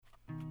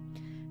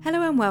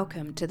Hello and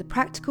welcome to the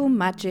Practical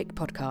Magic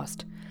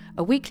Podcast,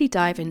 a weekly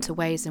dive into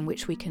ways in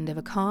which we can live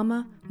a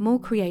calmer, more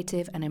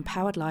creative and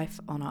empowered life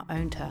on our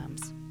own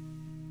terms.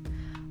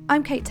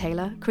 I'm Kate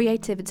Taylor,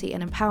 creativity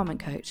and empowerment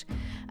coach,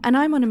 and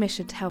I'm on a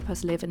mission to help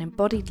us live an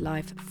embodied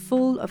life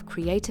full of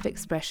creative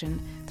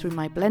expression through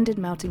my blended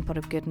melting pot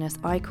of goodness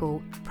I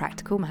call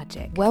Practical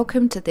Magic.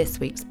 Welcome to this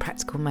week's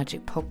Practical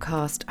Magic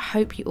Podcast. I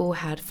hope you all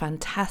had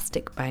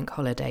fantastic bank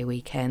holiday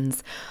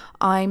weekends.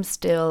 I'm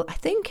still, I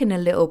think, in a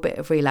little bit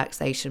of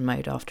relaxation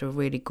mode after a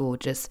really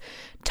gorgeous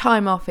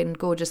time off in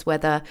gorgeous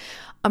weather.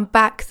 I'm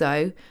back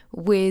though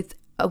with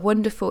a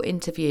wonderful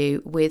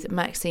interview with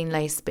Maxine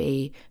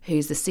Laceby,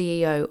 who's the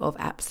CEO of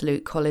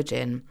Absolute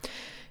Collagen.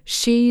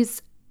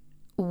 She's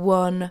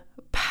one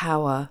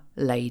power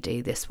lady,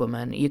 this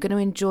woman. You're going to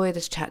enjoy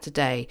this chat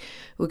today.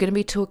 We're going to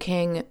be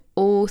talking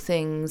all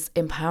things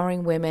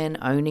empowering women,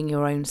 owning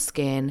your own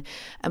skin,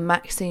 and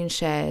Maxine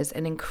shares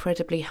an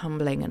incredibly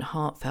humbling and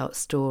heartfelt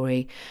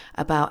story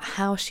about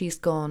how she's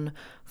gone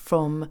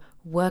from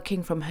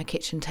working from her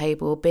kitchen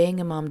table, being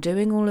a mum,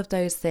 doing all of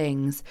those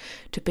things,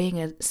 to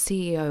being a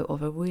CEO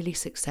of a really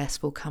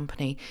successful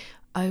company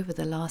over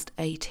the last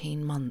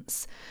 18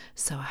 months.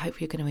 So I hope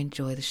you're going to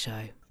enjoy the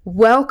show.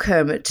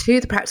 Welcome to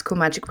the Practical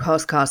Magic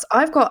Podcast.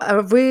 I've got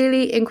a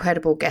really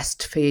incredible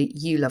guest for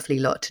you lovely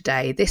lot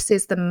today. This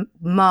is the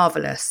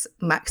marvellous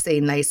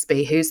Maxine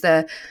Laceby, who's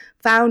the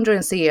founder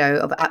and CEO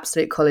of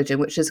Absolute Collagen,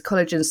 which is a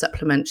collagen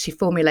supplement she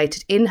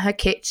formulated in her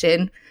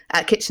kitchen,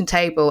 at kitchen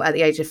table at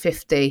the age of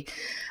 50.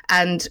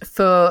 And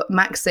for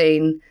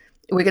Maxine,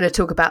 we're going to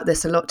talk about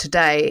this a lot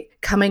today,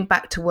 coming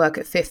back to work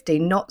at 50,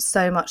 not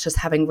so much as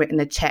having written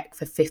a check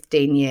for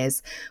 15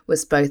 years,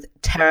 was both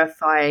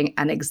terrifying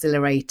and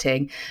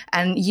exhilarating.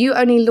 And you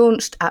only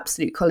launched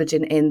Absolute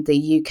Collagen in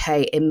the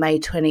UK in May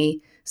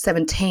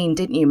 2017,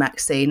 didn't you,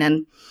 Maxine?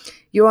 And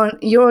you're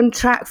on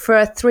track for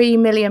a £3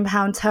 million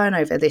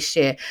turnover this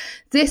year.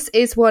 This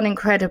is one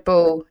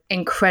incredible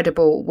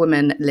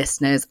woman,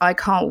 listeners. I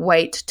can't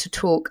wait to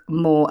talk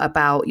more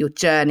about your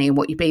journey and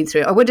what you've been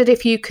through. I wondered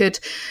if you could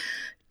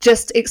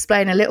just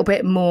explain a little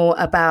bit more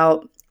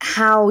about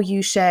how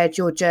you shared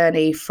your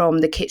journey from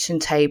the kitchen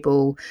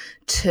table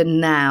to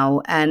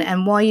now,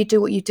 and why you do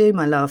what you do,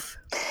 my love.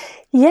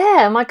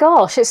 Yeah, my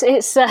gosh,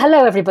 it's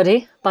hello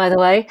everybody, by the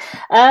way.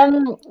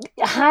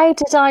 How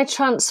did I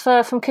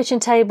transfer from kitchen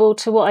table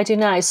to what I do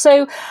now?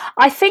 So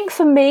I think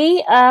for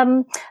me,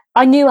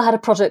 I knew I had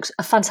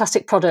a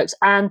fantastic product,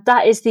 and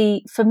that was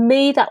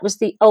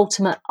the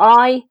ultimate.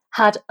 I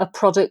had a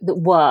product that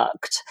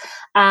worked,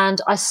 and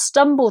I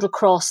stumbled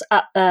across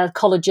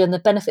collagen, the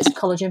benefits of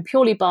collagen,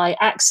 purely by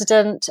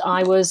accident.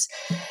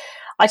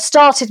 I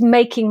started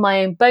making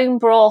my own bone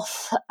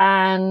broth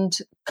and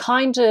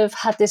kind of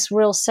had this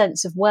real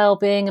sense of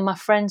well-being, and my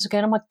friends were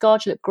going, "Oh my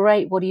God, you look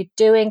great. What are you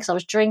doing?" Because I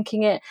was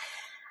drinking it.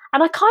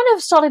 And I kind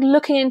of started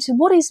looking into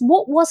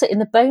what was it in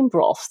the bone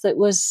broth that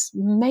was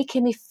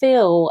making me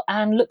feel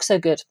and look so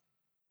good.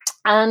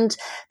 And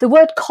the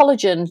word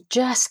collagen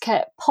just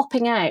kept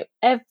popping out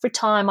every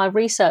time I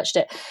researched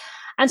it.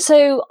 And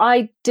so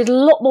I did a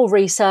lot more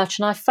research,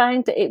 and I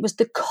found that it was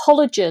the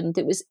collagen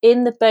that was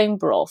in the bone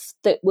broth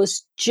that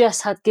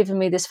had given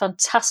me this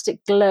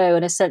fantastic glow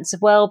and a sense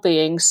of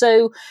well-being.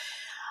 So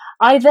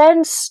I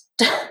then,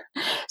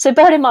 so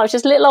bearing in mind, it's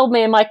just little old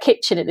me in my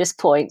kitchen at this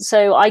point.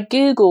 So I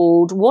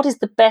Googled what is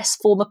the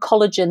best form of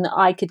collagen that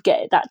I could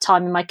get at that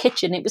time in my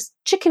kitchen. It was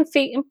chicken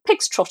feet and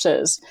pig's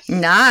trotters.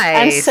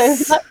 Nice. And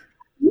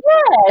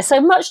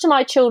so much to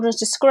my children's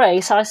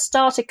disgrace, I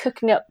started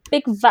cooking up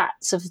big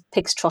vats of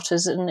pig's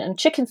trotters and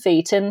chicken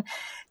feet and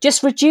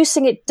just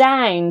reducing it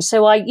down.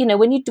 So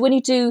when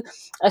you do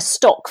a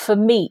stock for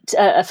meat,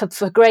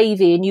 for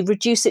gravy, and you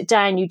reduce it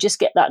down, you just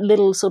get that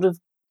little sort of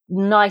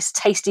nice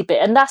tasty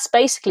bit. And that's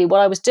basically what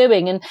I was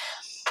doing. And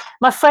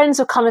my friends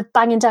were kind of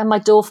banging down my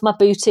door for my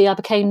booty. I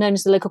became known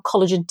as the local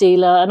collagen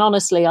dealer. And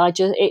honestly,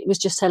 it was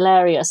just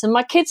hilarious. And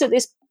my kids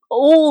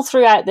all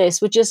throughout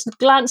this were just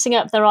glancing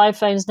up their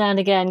iPhones now and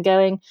again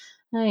going,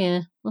 "Oh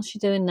yeah, what's she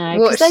doing now?"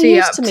 What's she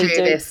up to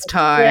this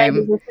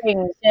time?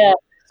 Yeah.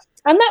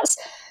 And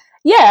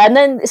and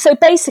then, so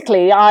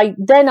basically I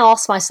then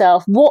asked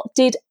myself, what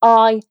did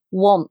I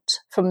want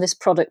from this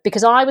product?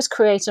 Because I was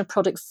creating a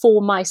product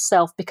for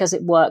myself because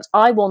it worked.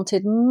 I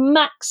wanted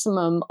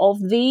maximum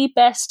of the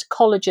best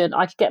collagen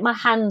I could get my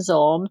hands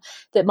on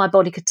that my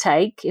body could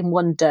take in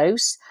one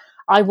dose.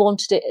 I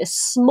wanted it as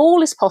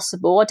small as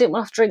possible. I didn't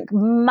want to have to drink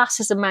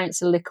massive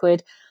amounts of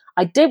liquid.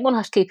 I didn't want to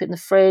have to keep it in the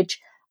fridge.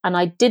 And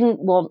I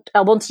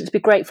wanted it to be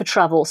great for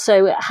travel.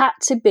 So it had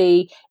to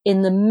be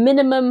in the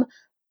minimum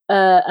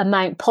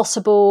amount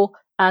possible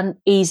and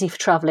easy for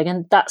traveling.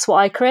 And that's what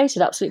I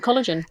created, Absolute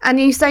Collagen. And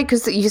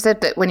because you said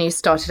that when you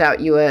started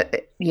out, you were,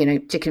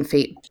 chicken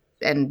feet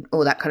and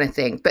all that kind of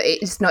thing, but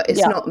it's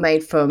not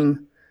made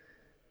from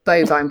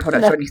bovine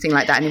products or anything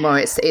like that anymore.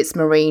 It's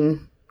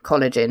marine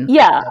collagen.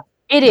 Yeah,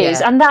 it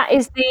is. And that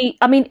is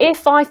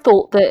if I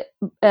thought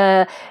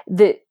that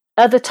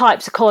other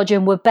types of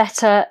collagen were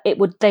better,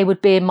 they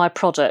would be in my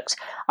product.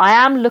 I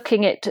am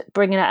looking at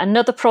bringing out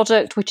another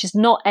product which is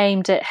not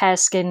aimed at hair,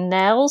 skin,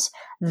 nails.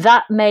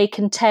 That may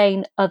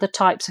contain other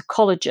types of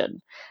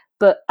collagen,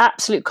 but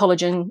Absolute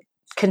Collagen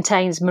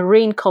contains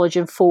marine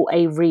collagen for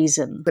a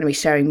reason. I'm going to be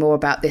sharing more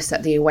about this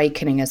at the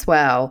Awakening as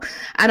well.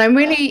 And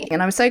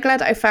I'm so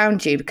glad I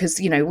found you, because,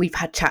 you know, we've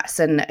had chats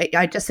and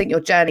I just think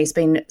your journey's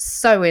been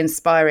so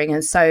inspiring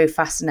and so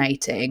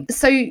fascinating.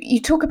 So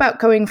you talk about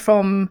going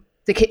from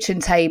the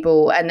kitchen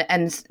table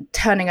and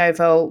turning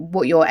over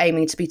what you're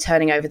aiming to be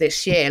turning over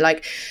this year.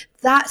 Like,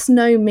 that's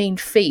no mean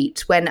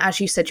feat when, as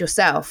you said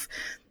yourself,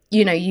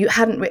 you know, you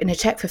hadn't written a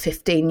check for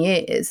 15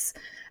 years.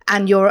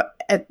 And you're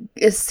a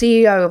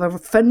CEO of a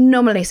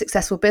phenomenally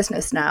successful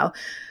business now.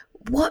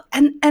 What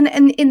and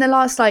in the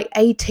last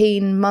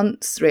 18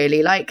 months,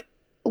 really,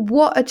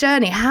 what a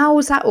journey. How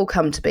has that all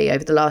come to be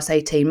over the last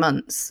 18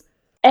 months?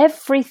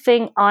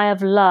 Everything I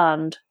have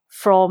learned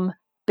from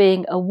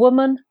being a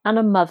woman and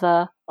a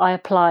mother, I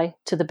apply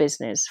to the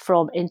business,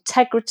 from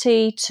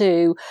integrity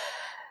to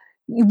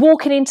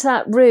walking into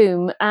that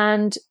room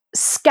and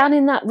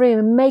scanning that room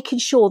and making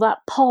sure that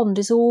pond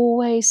is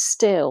always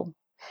still.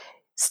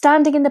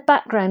 Standing in the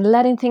background,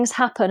 letting things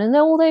happen. And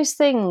all those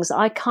things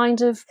I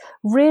kind of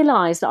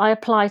realise that I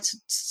apply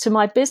to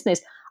my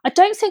business. I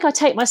don't think I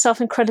take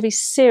myself incredibly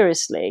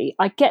seriously.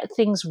 I get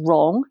things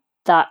wrong.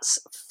 That's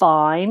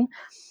fine.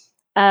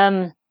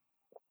 And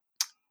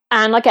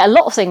I get a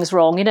lot of things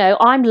wrong. You know,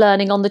 I'm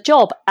learning on the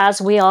job,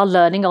 as we are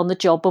learning on the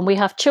job when we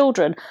have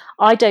children.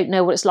 I don't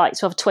know what it's like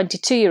to have a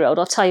 22-year-old.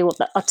 I'll tell you what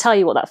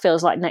that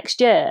feels like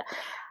next year.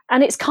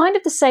 And it's kind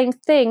of the same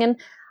thing. And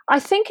I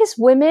think as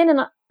women,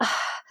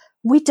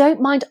 we don't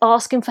mind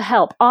asking for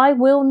help. I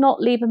will not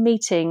leave a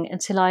meeting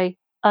until I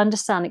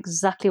understand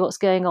exactly what's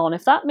going on.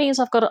 If that means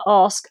I've got to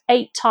ask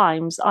 8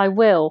 times, I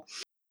will.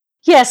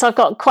 Yes, I've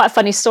got quite a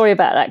funny story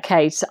about that,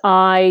 Kate. So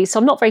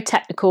I'm not very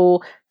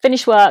technical.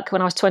 Finished work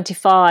when I was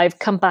 25,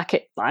 come back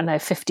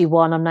at,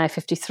 51, I'm now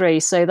 53.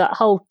 So that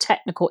whole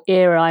technical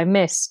era I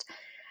missed.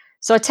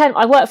 So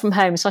I work from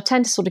home, so I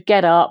tend to sort of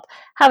get up,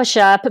 have a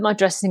shower, put my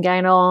dressing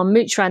gown on,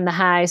 mooch around the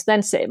house,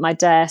 then sit at my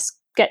desk,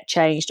 get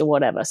changed or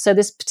whatever. So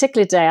this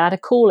particular day I had a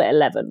call at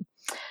 11.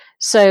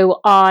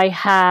 So I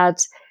had,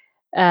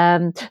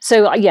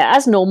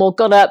 as normal,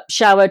 got up,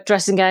 showered,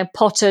 dressing gown,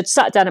 pottered,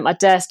 sat down at my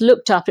desk,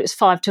 looked up, it was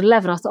 5 to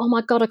 11. I thought, oh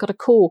my God, I got a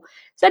call.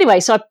 So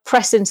anyway, so I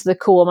pressed into the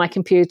call on my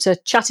computer,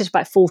 chatted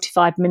about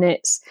 45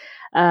 minutes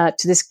to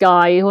this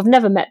guy who I've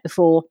never met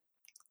before.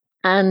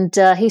 And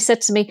he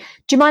said to me,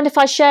 do you mind if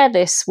I share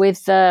this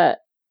with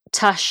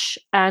Tash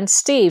and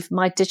Steve,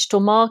 my digital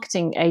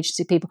marketing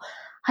agency people?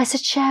 I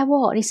said, share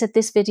what? And he said,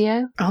 this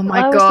video. Oh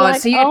my God.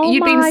 So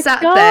you'd been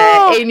sat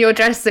there in your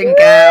dressing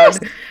gown.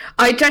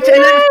 I judge it,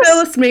 and it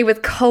fills me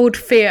with cold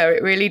fear.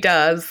 It really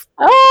does.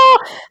 Oh,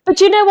 but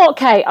do you know what,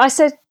 Kate? I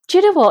said, do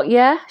you know what?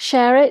 Yeah,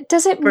 share it.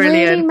 Does it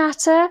really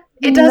matter?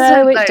 It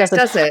doesn't. No, it doesn't.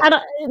 Does it? And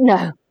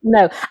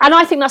no. And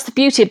I think that's the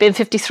beauty of being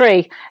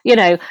 53, you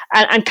know,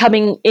 and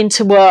coming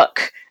into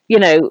work, you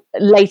know,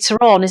 later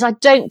on, is I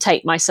don't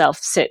take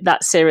myself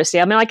that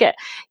seriously. I mean, I get,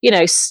 you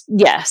know,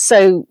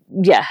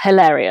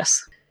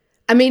 hilarious.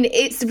 I mean,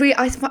 it's really,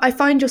 I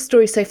find your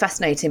story so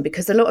fascinating,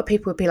 because a lot of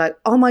people would be like,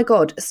 oh my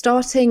God,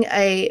 starting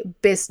a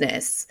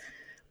business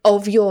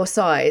of your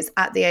size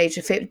at the age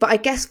of 50. But I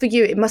guess for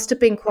you, it must have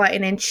been quite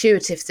an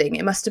intuitive thing.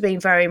 It must have been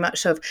very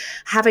much of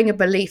having a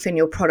belief in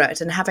your product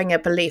and having a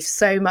belief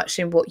so much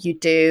in what you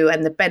do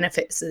and the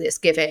benefits that it's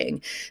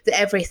giving, that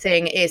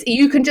everything is,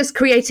 you can just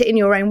create it in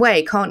your own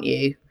way, can't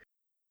you?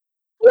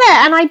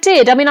 Yeah, and I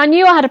did. I mean, I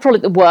knew I had a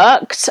product that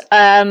worked.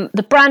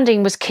 The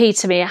branding was key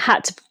to me. I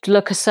had to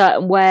look a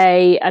certain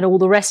way and all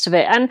the rest of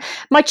it. And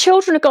my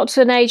children had got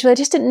to an age where they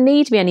just didn't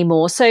need me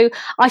anymore. So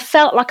I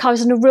felt like I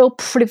was in a real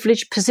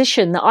privileged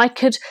position that I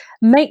could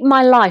make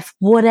my life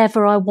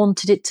whatever I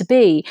wanted it to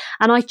be.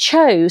 And I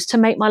chose to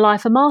make my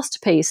life a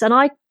masterpiece. And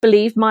I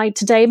believe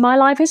today my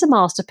life is a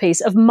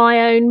masterpiece of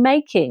my own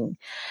making,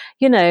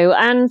 you know.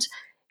 And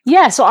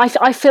yeah, so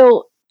I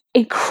feel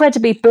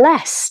incredibly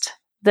blessed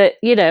that,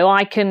 you know,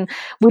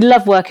 we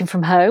love working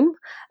from home.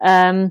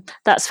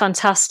 That's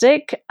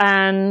fantastic.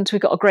 And we've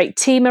got a great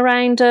team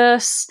around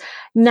us.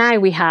 Now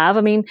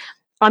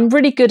I'm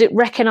really good at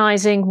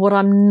recognizing what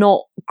I'm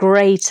not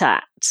great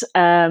at,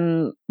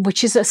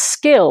 which is a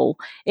skill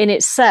in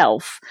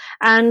itself.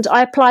 And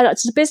I apply that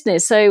to the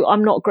business. So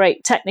I'm not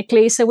great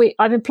technically. So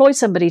I've employed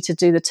somebody to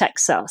do the tech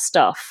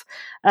stuff.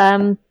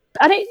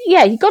 And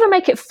you've got to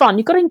make it fun.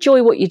 You've got to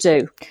enjoy what you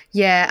do.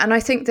 Yeah, and I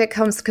think that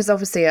comes because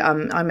obviously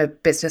I'm a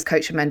business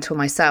coach and mentor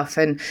myself,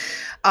 and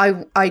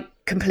I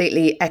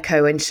completely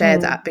echo and share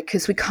that,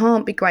 because we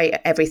can't be great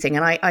at everything.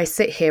 And I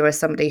sit here as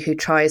somebody who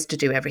tries to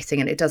do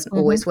everything, and it doesn't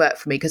always work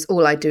for me, because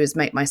all I do is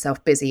make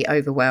myself busy,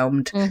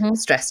 overwhelmed,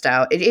 stressed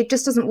out. It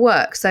just doesn't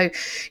work. So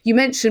you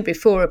mentioned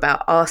before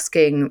about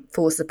asking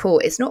for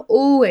support. It's not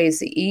always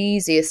the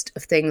easiest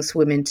of things for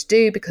women to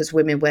do, because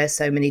women wear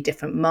so many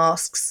different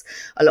masks.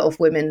 A lot of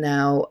women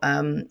now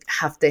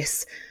have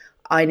this,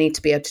 I need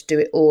to be able to do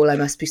it all. I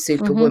must be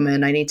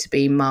superwoman. I need to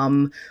be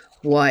mum,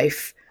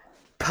 wife,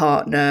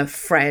 partner,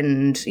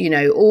 friend,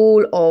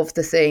 all of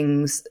the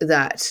things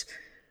that,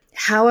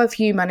 how have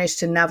you managed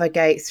to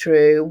navigate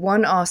through,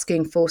 one,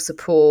 asking for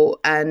support,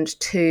 and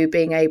two,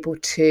 being able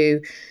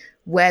to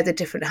wear the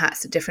different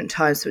hats at different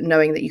times, but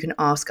knowing that you can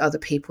ask other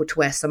people to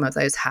wear some of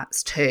those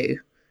hats too?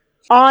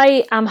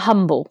 I am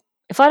humble.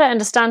 If I don't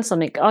understand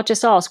something, I'll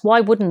just ask,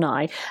 why wouldn't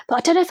I? But I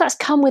don't know if that's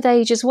come with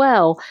age as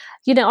well.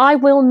 I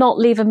will not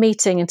leave a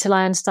meeting until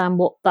I understand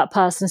what that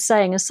person's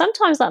saying. And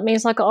sometimes that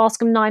means I got to ask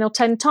them 9 or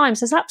 10 times.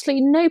 There's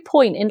absolutely no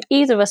point in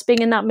either of us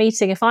being in that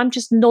meeting if I'm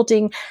just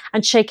nodding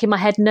and shaking my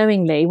head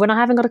knowingly when I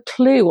haven't got a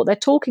clue what they're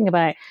talking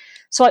about.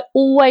 So I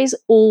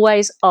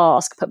always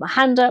ask, put my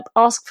hand up,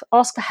 ask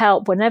for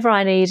help whenever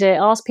I need it,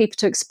 ask people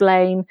to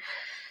explain.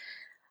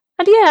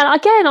 And yeah,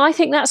 again, I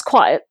think that's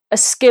quite a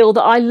skill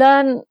that I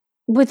learn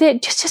with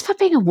it just by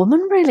being a woman,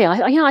 really.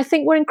 I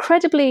think we're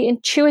incredibly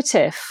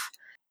intuitive,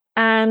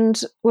 and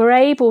we're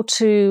able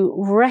to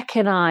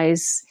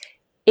recognize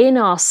in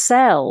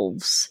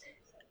ourselves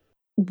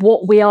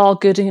what we are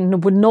good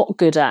and we're not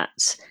good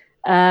at.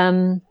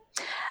 And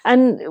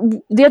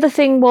the other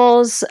thing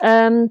was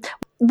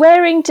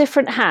wearing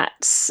different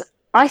hats.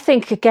 I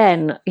think,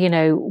 again,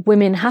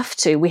 women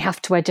we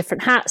have to wear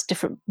different hats,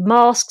 different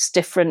masks,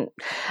 different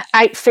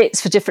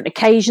outfits for different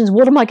occasions.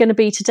 What am I going to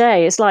be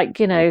today? It's like,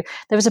 there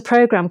was a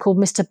program called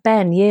Mr.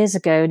 Ben years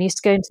ago, and he used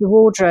to go into the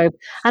wardrobe.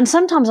 And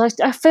sometimes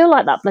I feel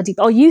like that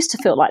I used to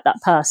feel like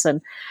that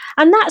person.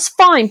 And that's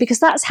fine,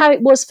 because that's how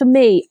it was for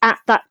me at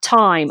that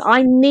time.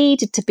 I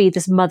needed to be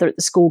this mother at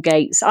the school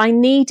gates. I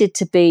needed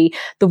to be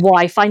the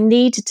wife. I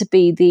needed to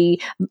be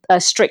the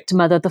strict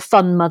mother, the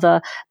fun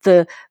mother,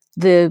 the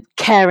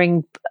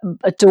caring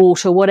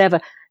daughter, whatever.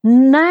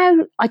 Now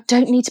I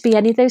don't need to be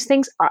any of those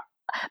things.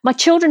 My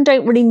children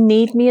don't really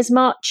need me as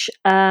much.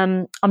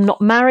 I'm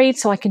not married,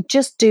 so I can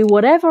just do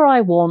whatever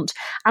I want,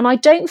 and I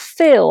don't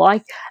feel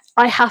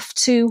I have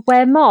to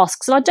wear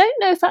masks. And I don't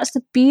know if that's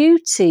the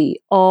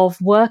beauty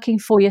of working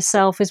for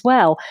yourself as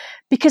well,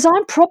 because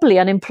I'm probably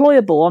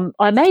unemployable.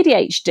 I'm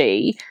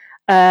ADHD.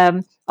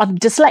 I'm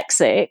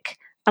dyslexic.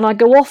 And I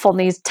go off on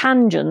these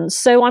tangents,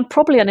 so I'm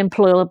probably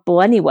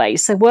unemployable anyway.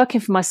 So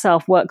working for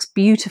myself works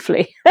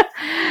beautifully,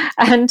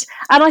 and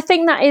I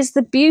think that is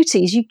the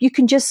beauty. Is you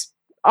can just,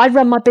 I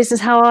run my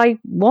business how I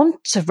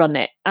want to run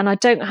it, and I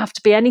don't have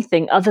to be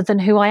anything other than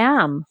who I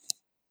am.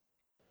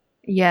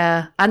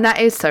 Yeah, and that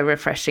is so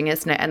refreshing,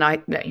 isn't it? And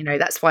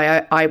that's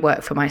why I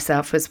work for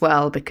myself as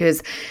well,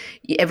 because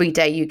every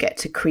day you get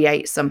to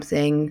create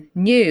something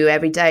new.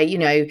 Every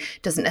day,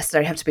 doesn't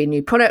necessarily have to be a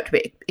new product,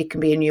 but it can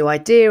be a new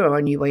idea or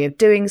a new way of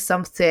doing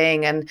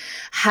something. And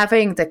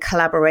having the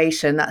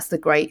collaboration, that's the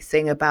great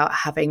thing about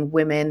having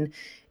women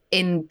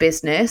in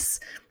business.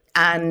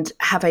 And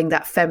having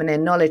that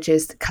feminine knowledge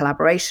is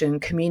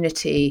collaboration,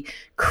 community,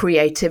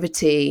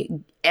 creativity,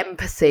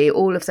 empathy,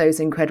 all of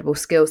those incredible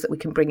skills that we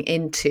can bring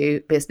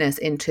into business,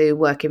 into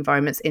work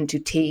environments, into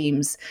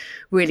teams,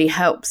 really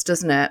helps,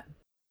 doesn't it?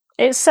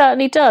 It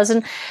certainly does.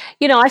 And,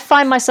 I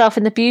find myself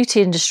in the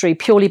beauty industry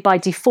purely by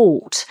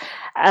default.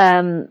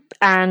 And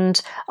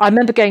I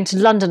remember going to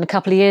London a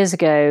couple of years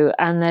ago,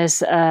 and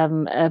there's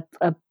a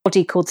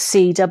body called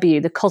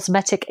CEW, the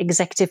Cosmetic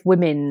Executive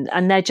Women,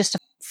 and they're just a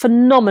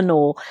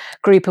phenomenal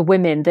group of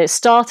women that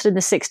started in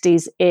the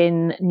 60s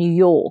in New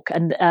York,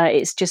 and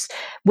it's just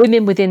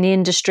women within the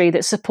industry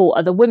that support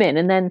other women,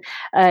 and then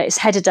it's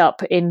headed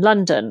up in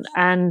London.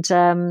 And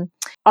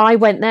I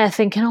went there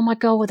thinking, oh my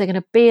God, what are they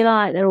going to be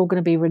like? They're all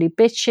going to be really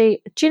bitchy.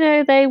 Do you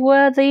know, they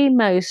were the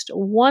most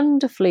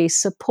wonderfully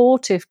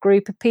supportive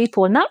group of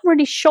people, and that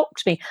really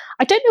shocked me.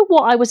 I don't know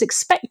what I was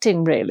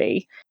expecting,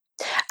 really.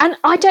 And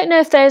I don't know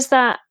if there's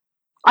that,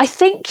 I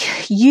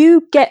think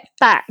you get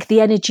back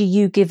the energy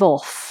you give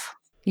off.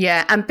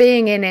 Yeah, and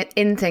being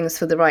in things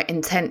for the right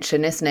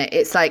intention, isn't it?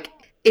 It's like,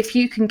 if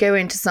you can go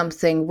into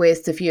something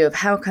with the view of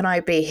how can I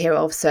be here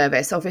of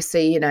service?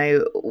 Obviously,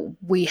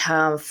 we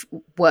have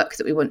work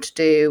that we want to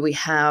do. We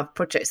have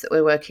projects that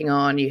we're working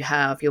on. You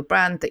have your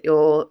brand that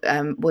you're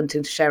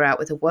wanting to share out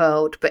with the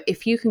world. But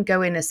if you can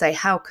go in and say,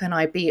 how can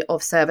I be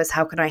of service?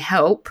 How can I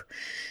help?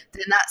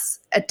 Then that's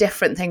a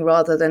different thing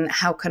rather than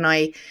how can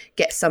I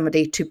get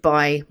somebody to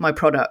buy my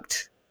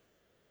product.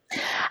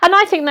 And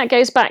I think that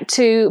goes back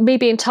to me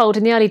being told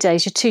in the early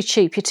days, you're too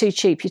cheap, you're too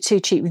cheap, you're too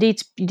cheap. You need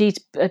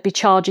to be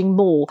charging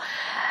more.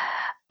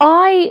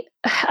 At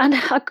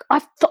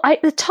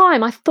the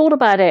time, I thought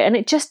about it, and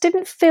it just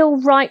didn't feel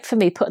right for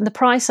me putting the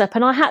price up.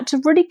 And I had to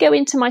really go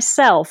into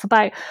myself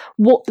about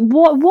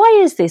why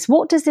is this?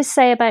 What does this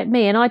say about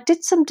me? And I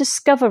did some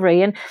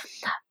discovery, and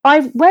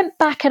I went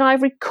back and I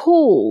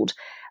recalled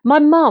my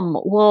mum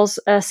was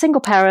a single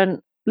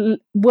parent,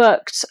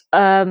 worked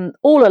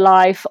all her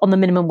life on the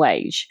minimum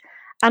wage.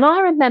 And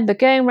I remember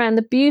going around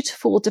the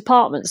beautiful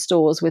department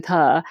stores with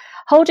her,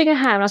 holding her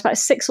hand. I was about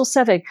 6 or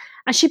 7,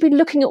 and she'd be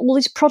looking at all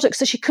these products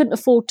that she couldn't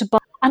afford to buy.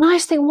 And I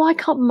just think, why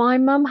can't my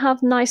mum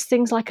have nice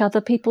things like other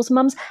people's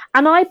mums?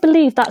 And I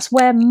believe that's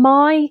where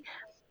my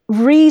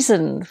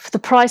reason for the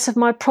price of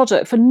my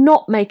product, for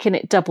not making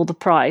it double the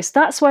price,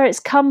 that's where it's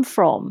come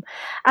from.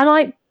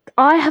 And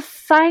I have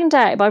found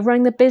out by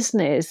running the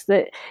business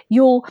that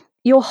your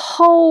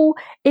whole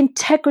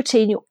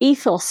integrity and your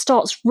ethos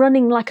starts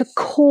running like a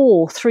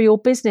core through your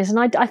business. And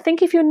I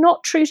think if you're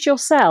not true to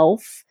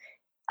yourself,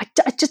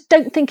 I just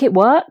don't think it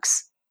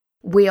works.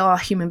 We are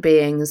human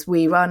beings.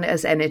 We run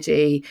as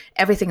energy.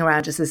 Everything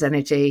around us is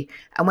energy.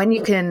 And when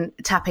you can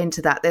tap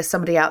into that, there's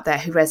somebody out there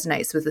who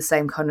resonates with the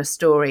same kind of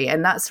story.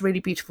 And that's a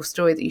really beautiful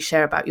story that you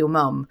share about your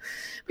mum.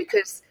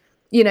 Because,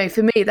 you know,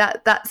 for me,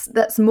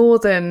 that's more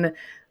than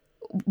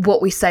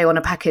what we say on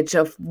a package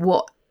of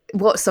what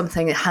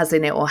something has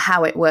in it or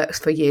how it works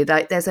for you.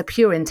 Like, there's a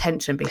pure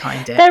intention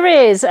behind it. There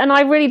is, and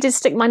I really did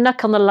stick my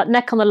neck on the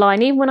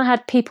line, even when I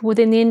had people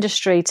within the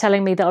industry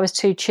telling me that I was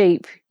too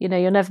cheap. You know,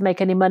 you'll never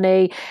make any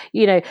money.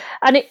 You know,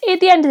 and at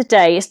the end of the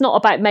day, it's not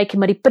about making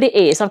money, but it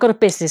is. I've got a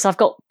business, I've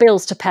got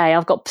bills to pay,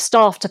 I've got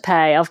staff to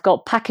pay, I've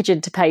got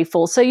packaging to pay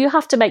for. So you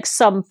have to make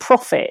some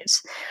profit.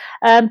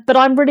 But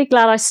I'm really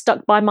glad I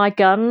stuck by my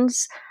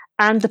guns.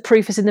 And the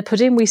proof is in the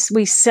pudding. We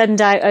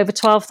send out over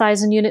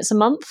 12,000 units a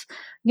month,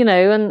 you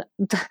know, and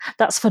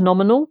that's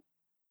phenomenal.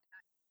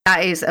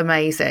 That is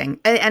amazing.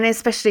 And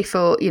especially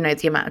for, you know,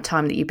 the amount of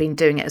time that you've been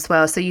doing it as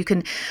well. So you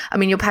can, I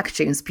mean, your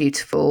packaging is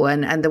beautiful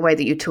and the way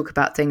that you talk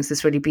about things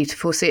is really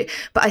beautiful. So,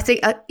 but I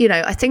think, you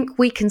know, I think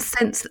we can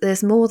sense that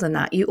there's more than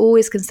that. You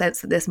always can sense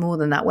that there's more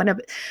than that.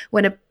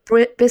 When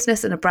a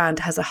business and a brand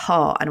has a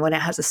heart and when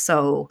it has a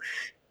soul,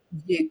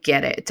 you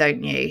get it,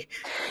 don't you?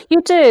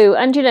 You do.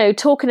 And, you know,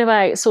 talking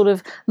about sort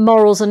of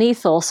morals and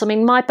ethos, I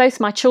mean, both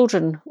my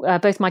children,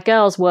 both my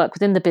girls work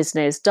within the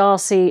business.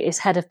 Darcy is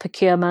head of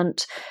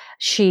procurement.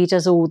 She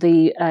does all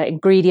the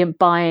ingredient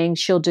buying.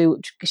 She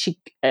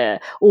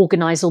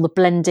organises all the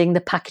blending,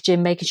 the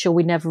packaging, making sure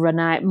we never run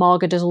out.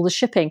 Margot does all the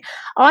shipping.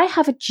 I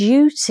have a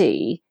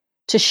duty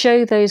to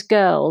show those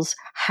girls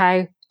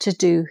how to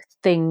do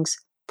things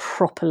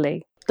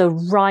properly, the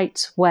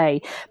right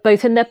way,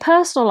 both in their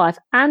personal life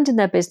and in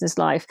their business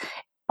life.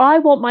 I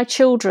want my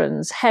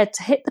children's head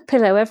to hit the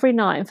pillow every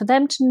night and for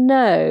them to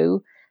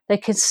know they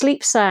can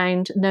sleep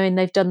sound knowing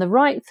they've done the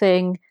right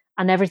thing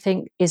and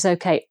everything is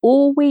okay.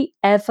 All we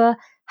ever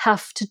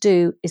have to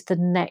do is the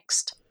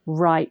next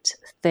right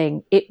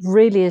thing. It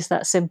really is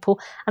that simple.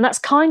 And that's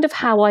kind of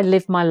how I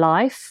live my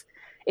life.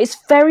 It's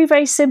very,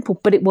 very simple,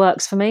 but it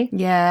works for me.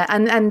 Yeah.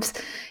 And,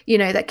 you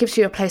know, that gives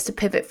you a place to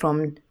pivot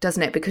from,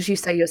 doesn't it? Because you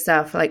say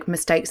yourself, like,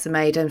 mistakes are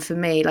made. And for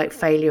me, like,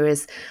 failure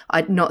is,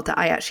 not that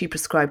I actually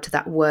prescribe to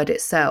that word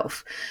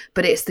itself,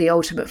 but it's the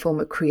ultimate form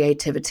of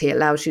creativity. It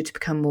allows you to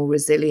become more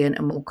resilient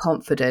and more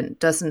confident,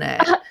 doesn't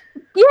it?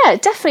 Yeah,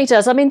 it definitely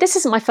does. I mean, this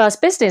isn't my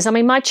first business. I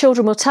mean, my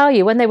children will tell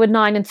you when they were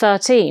 9 and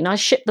 13, I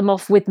shipped them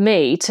off with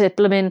me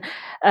to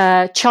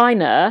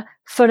China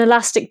for an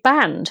elastic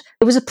band.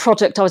 It was a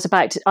product I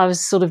was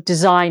sort of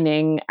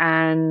designing,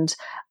 and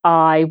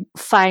I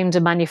found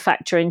a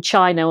manufacturer in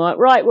China. I went,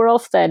 right, we're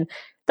off then.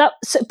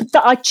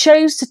 I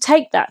chose to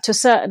take that to a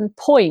certain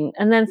point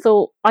and then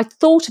I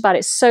thought about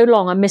it so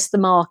long, I missed the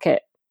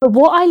market. But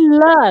what I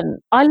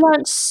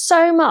learned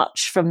so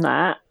much from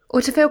that.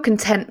 Or to feel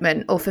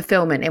contentment or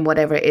fulfillment in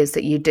whatever it is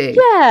that you do.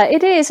 Yeah,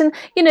 it is. And,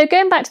 you know,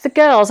 going back to the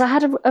girls, I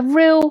had a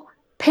real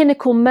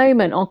pinnacle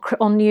moment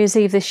on New Year's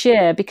Eve this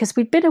year because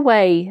we'd been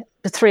away,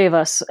 the three of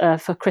us,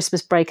 for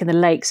Christmas break in the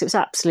lakes. It was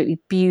absolutely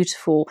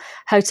beautiful.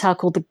 Hotel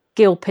called the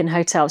Gilpin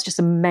Hotel. It's just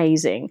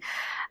amazing.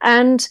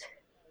 And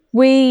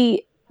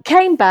we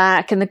came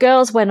back and the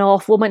girls went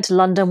off. One went to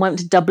London, went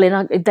to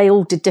Dublin. They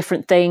all did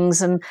different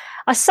things. And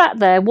I sat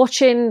there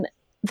watching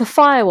the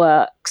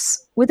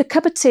fireworks with a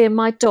cup of tea and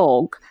my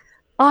dog.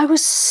 I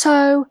was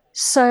so,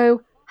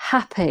 so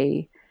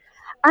happy.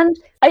 And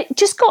it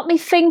just got me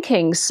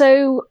thinking.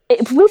 So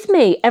with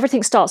me,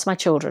 everything starts with my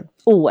children,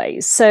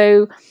 always.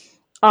 So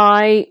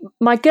my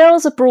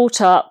girls are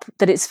brought up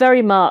that it's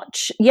very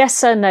much, yes,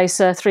 sir, no,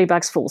 sir, 3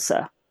 bags full,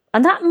 sir.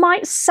 And that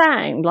might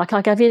sound like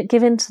I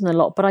give in to them a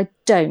lot, but I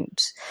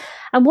don't.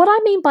 And what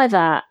I mean by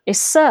that is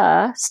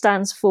sir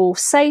stands for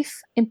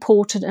safe,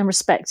 important, and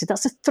respected.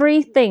 That's the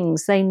 3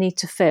 things they need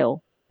to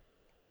fill.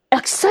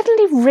 I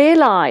suddenly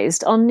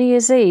realised on New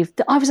Year's Eve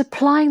that I was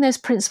applying those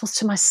principles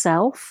to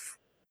myself.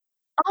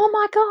 Oh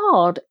my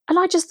God. And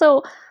I just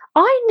thought,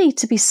 I need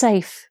to be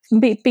safe,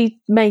 be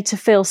made to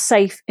feel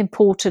safe,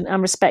 important,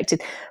 and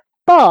respected.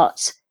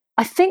 But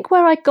I think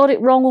where I got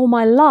it wrong all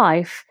my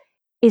life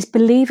is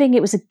believing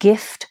it was a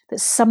gift that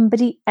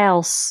somebody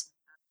else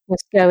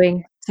was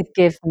going to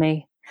give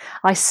me.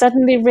 I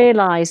suddenly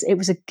realised it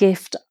was a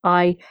gift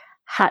I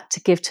had to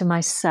give to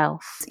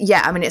myself.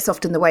 Yeah, I mean, it's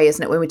often the way,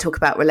 isn't it, when we talk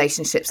about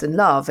relationships and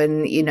love,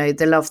 and, you know,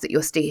 the love that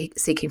you're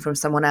seeking from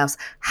someone else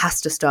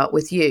has to start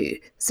with you.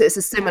 So it's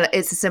a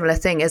similar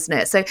thing, isn't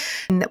it? So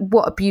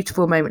what a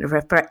beautiful moment of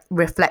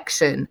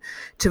reflection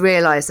to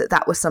realise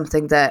that was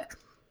something that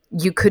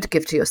you could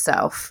give to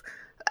yourself.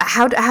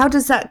 How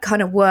does that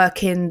kind of work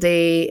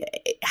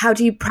how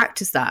do you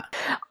practice that?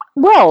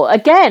 Well,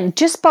 again,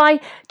 just by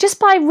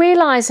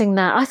realising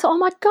that, I thought, oh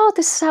my God,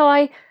 this is how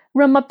I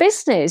run my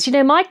business. You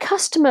know, my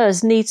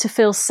customers need to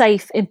feel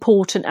safe,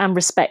 important, and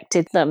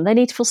respected them. They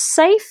need to feel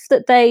safe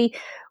that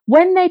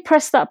when they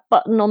press that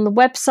button on the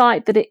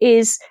website, that it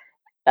is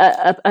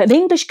an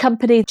English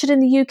company in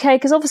the UK,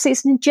 because obviously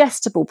it's an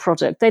ingestible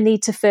product. They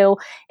need to feel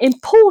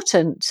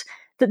important,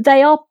 that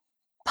they are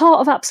part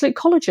of Absolute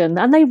Collagen,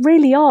 and they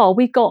really are.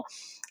 We've got,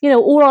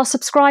 all our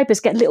subscribers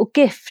get little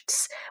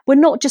gifts. We're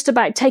not just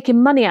about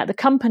taking money out of the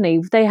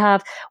company.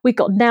 We've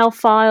got nail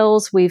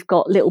files, we've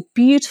got little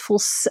beautiful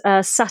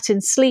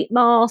satin sleep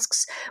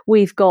masks,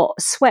 we've got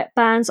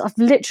sweatbands. I've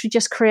literally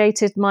just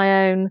created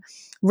my own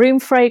room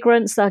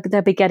fragrance.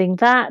 They'll be getting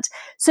that.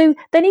 So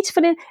they need to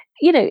feel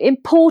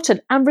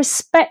important and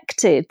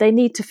respected. They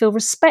need to feel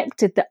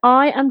respected that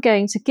I am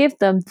going to give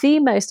them the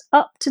most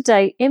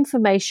up-to-date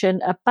information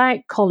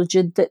about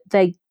collagen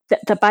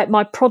about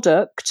my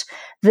product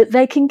that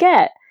they can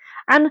get.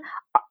 And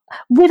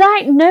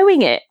without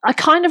knowing it, I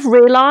kind of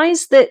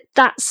realised that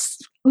that's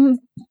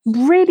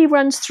really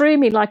runs through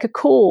me like a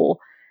core.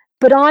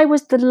 But I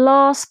was the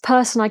last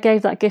person I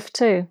gave that gift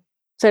to.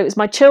 So it was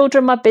my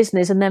children, my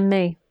business, and then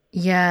me.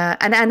 Yeah.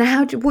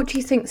 And what do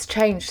you think's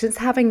changed since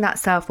having that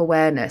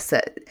self-awareness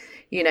that,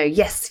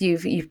 yes,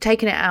 you've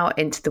taken it out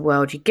into the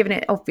world, you've given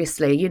it,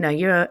 obviously,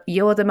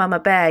 you're the mama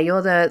bear,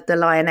 you're the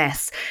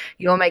lioness,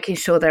 you're making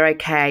sure they're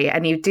okay.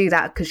 And you do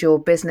that because your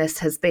business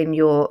has been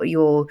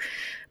your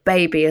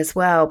baby as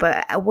well.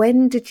 But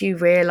when did you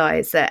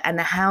realize that,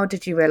 and how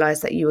did you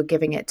realize that you were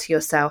giving it to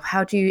yourself?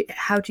 How do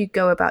you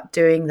go about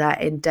doing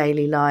that in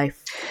daily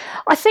life?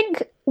 I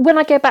think when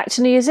I go back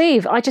to New Year's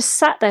Eve, I just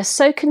sat there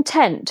so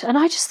content, and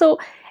I just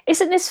thought,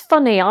 isn't this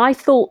funny? I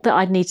thought that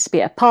I needed to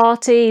be at a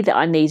party, that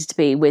I needed to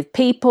be with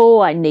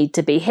people, I need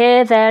to be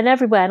here, there and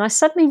everywhere. And I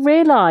suddenly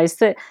realised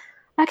that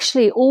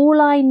actually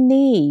all I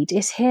need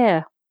is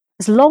here.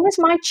 As long as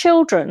my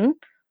children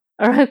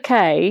are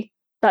okay,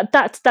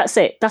 that's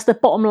it. That's the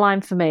bottom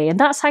line for me. And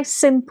that's how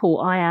simple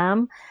I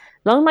am.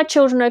 As long as my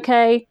children are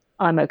okay,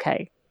 I'm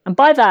okay. And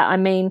by that, I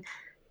mean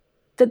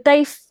that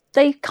they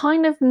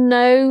kind of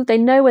know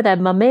where their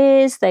mum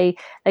is. They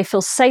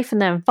feel safe in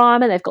their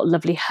environment. They've got a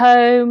lovely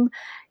home.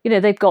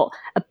 They've got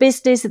a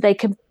business that they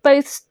can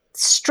both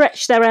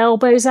stretch their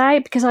elbows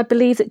out, because I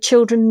believe that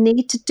children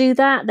need to do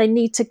that. They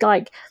need to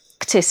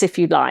practice, if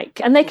you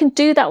like, and they can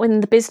do that within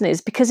the business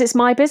because it's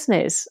my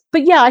business.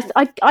 But yeah,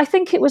 I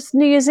think it was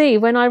New Year's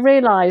Eve when I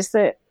realised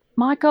that,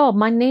 my God,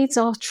 my needs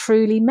are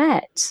truly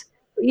met.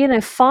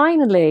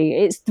 Finally,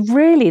 it's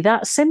really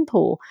that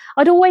simple.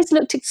 I'd always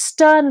looked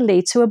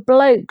externally to a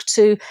bloke,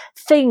 to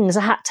things.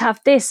 I had to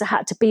have this, I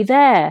had to be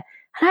there.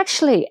 And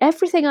actually,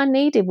 everything I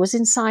needed was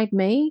inside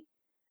me.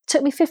 It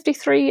took me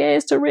 53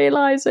 years to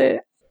realise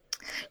it.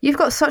 You've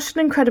got such an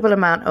incredible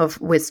amount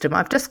of wisdom.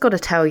 I've just got to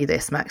tell you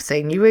this,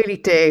 Maxine, you really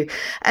do.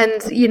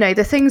 And,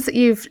 the things that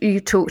you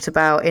talked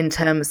about in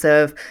terms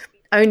of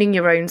owning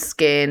your own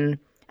skin,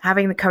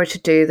 having the courage to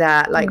do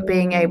that, like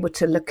being able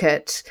to look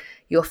at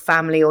your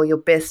family or your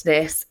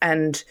business,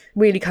 and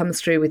really comes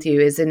through with you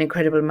is an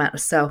incredible amount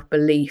of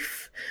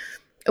self-belief.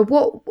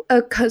 What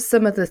are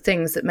some of the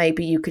things that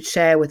maybe you could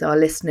share with our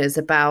listeners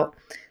about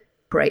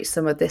incorporate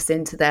some of this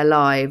into their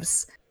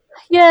lives?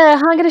 Yeah,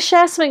 I'm going to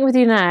share something with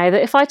you now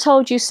that if I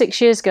told you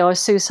 6 years ago I was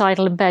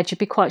suicidal in bed, you'd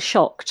be quite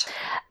shocked.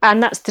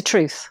 And that's the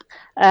truth.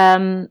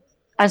 And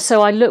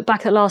so I look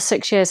back at the last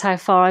 6 years, how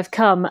far I've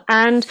come.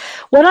 And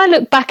when I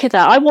look back at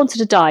that, I wanted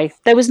to die.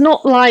 There was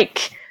not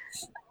like,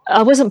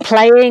 I wasn't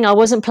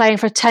playing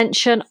for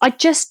attention. I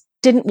just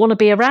didn't want to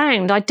be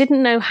around. I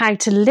didn't know how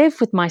to live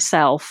with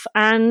myself.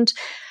 And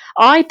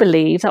I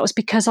believe that was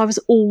because I was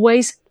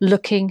always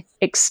looking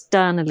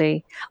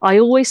externally. I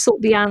always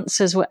thought the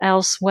answers were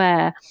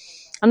elsewhere.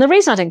 And the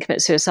reason I didn't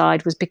commit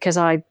suicide was because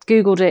I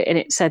Googled it and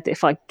it said that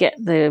if I get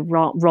the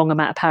wrong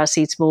amount of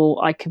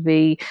paracetamol, I could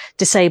be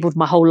disabled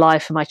my whole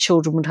life and my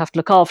children would have to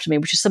look after me,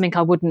 which is something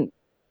I wouldn't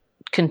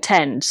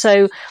contend.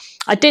 So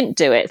I didn't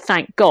do it,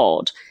 thank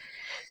God.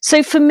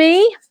 So for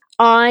me,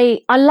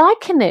 I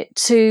liken it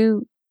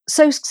to,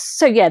 so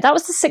yeah, that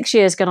was the 6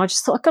 years ago, and I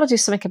just thought, I've got to do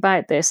something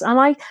about this. And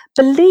I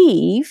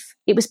believe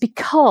it was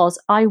because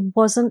I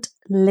wasn't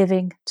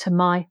living to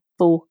my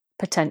full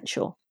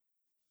potential.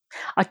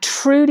 I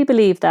truly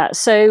believe that.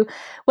 So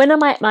when I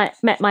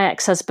met my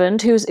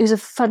ex-husband, who's a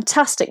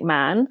fantastic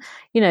man,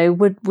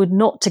 we're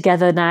not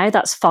together now,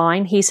 that's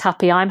fine. He's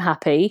happy, I'm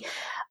happy.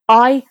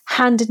 I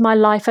handed my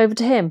life over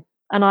to him.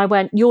 And I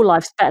went, your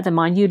life's better than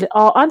mine.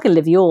 I'm going to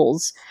live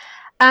yours.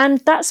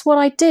 And that's what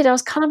I did. I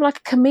was kind of like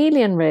a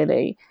chameleon,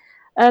 really.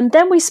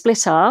 Then we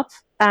split up,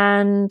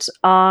 and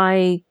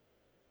it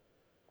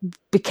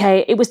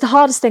was the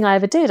hardest thing I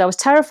ever did. I was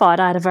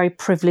terrified. I had a very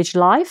privileged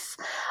life.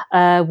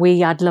 We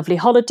had lovely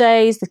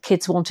holidays. The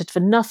kids wanted for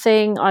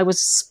nothing. I was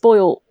a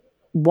spoiled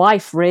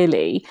wife,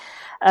 really.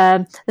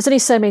 There's only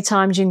so many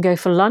times you can go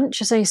for lunch.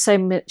 There's only so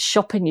much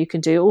shopping you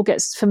can do.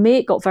 For me,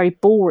 it got very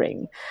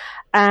boring.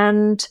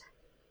 And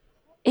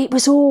it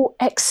was all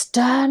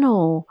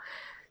external.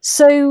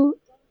 So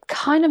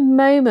kind of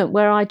moment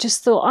where I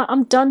just thought,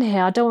 I'm done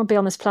here. I don't want to be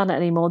on this planet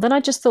anymore. Then I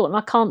just thought,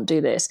 I can't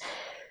do this.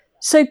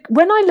 So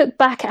when I look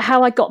back at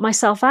how I got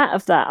myself out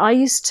of that, I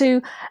used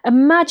to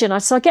imagine,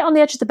 so I get on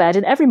the edge of the bed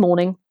and every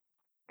morning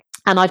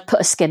and I'd put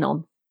a skin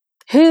on.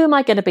 Who am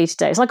I going to be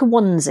today? It's like a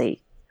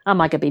onesie.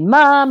 Am I going to be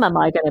mum? Am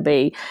I going to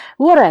be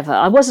whatever?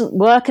 I wasn't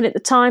working at the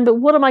time, but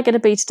what am I going to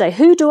be today?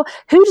 Who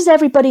does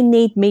everybody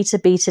need me to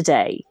be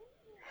today?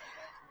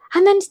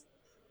 And then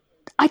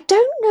I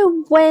don't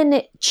know when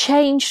it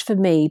changed for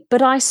me,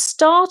 but I used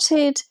to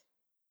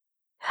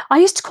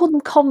call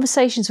them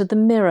conversations with the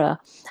mirror.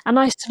 And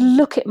I used to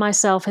look at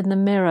myself in the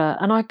mirror,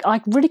 and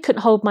I really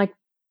couldn't hold my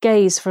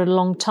gaze for a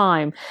long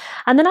time.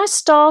 And then I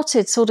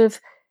started so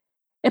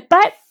at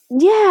that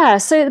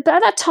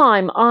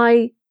time,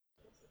 I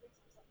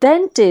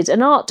then did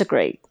an art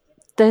degree.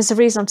 There's a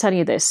reason I'm telling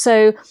you this.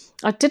 So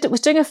I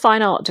was doing a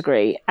fine art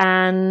degree,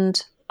 and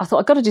I thought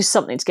I've got to do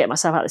something to get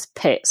myself out of this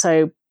pit.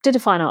 So did a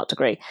fine art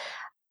degree.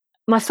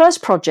 My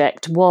first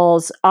project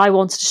was I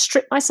wanted to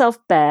strip myself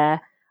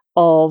bare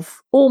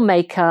of all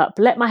makeup,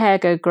 let my hair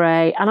go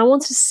grey, and I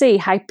wanted to see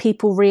how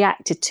people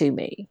reacted to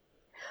me.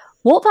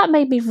 What that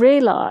made me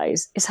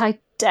realise is how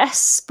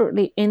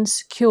desperately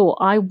insecure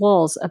I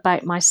was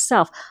about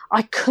myself.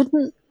 I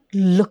couldn't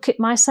look at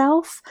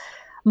myself.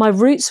 My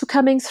roots were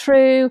coming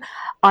through.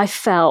 I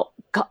felt,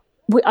 I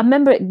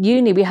remember at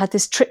uni, we had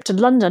this trip to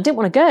London. I didn't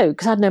want to go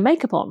because I had no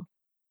makeup on.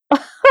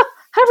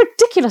 How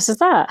ridiculous is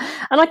that?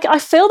 And I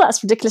feel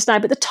that's ridiculous now,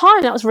 but at the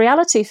time that was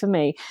reality for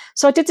me.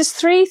 So I did this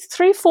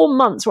 4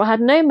 months where I had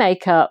no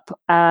makeup,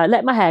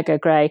 let my hair go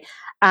grey,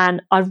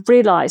 and I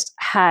realised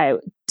how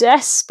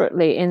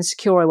desperately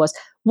insecure I was.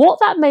 What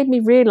that made me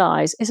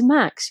realise is,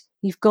 Max,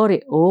 you've got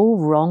it all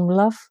wrong,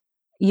 love.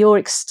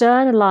 You're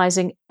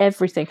externalising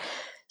everything.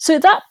 So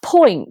at that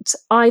point,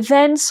 I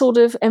then sort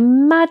of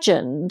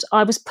imagined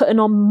I was putting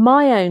on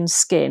my own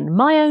skin,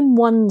 my own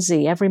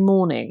onesie every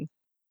morning.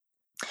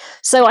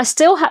 So I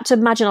still had to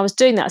imagine I was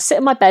doing that. I sit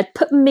in my bed,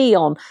 put me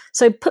on.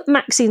 So put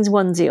Maxine's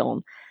onesie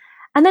on.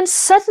 And then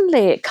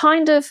suddenly it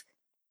kind of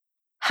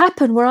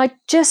happened where I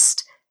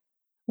just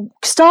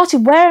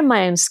started wearing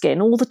my own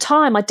skin all the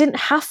time. I didn't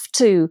have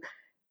to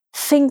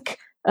think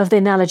of the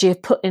analogy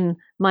of putting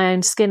my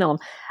own skin on.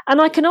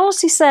 And I can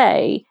honestly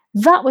say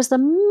that was the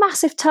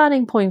massive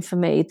turning point for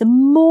me. The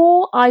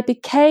more I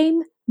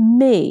became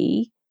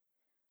me,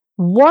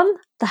 one,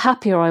 the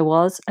happier I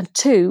was, and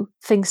two,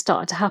 things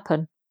started to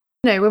happen.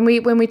 When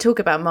we talk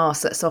about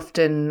masks, that's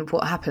often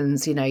what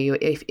happens.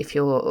 If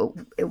you're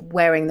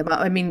wearing them,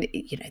 I mean,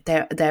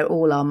 they're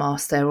all our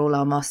masks. They're all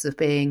our masks of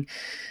being,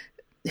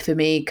 for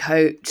me,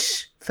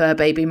 coach, fur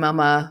baby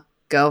mama,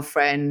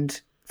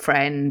 girlfriend,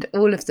 friend,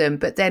 all of them.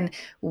 But then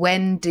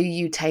when do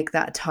you take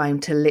that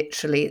time to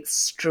literally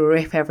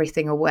strip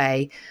everything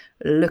away,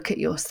 look at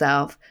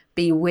yourself,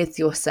 be with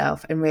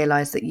yourself, and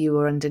realize that you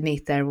are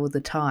underneath there all the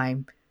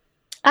time?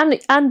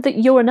 And that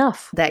you're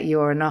enough. That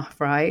you're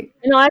enough, right?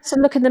 I had to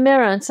look in the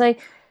mirror and say,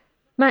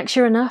 Max,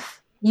 you're enough.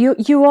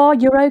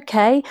 You're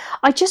okay.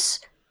 I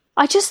just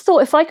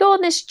thought, if I go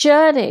on this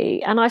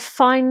journey and I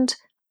find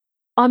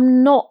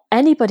I'm not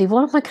anybody,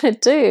 what am I going to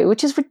do?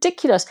 Which is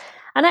ridiculous.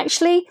 And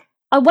actually,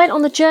 I went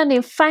on the journey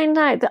and found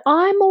out that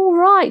I'm all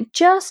right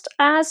just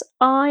as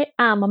I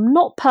am. I'm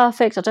not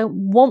perfect. I don't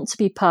want to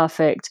be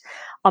perfect.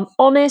 I'm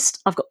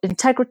honest. I've got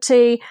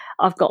integrity.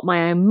 I've got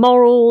my own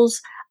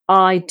morals.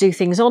 I do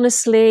things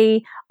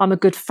honestly. I'm a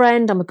good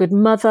friend. I'm a good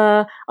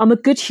mother. I'm a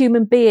good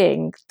human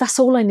being. That's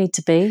all I need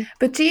to be.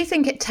 But do you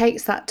think it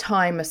takes that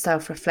time of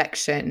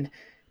self-reflection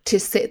to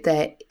sit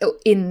there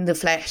in the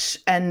flesh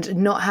and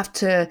not have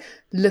to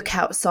look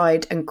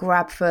outside and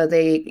grab for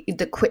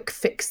the quick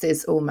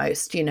fixes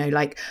almost,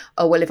 like,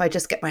 oh, well, if I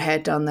just get my hair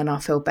done, then I'll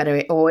feel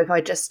better. Or if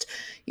I just,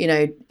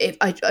 if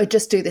I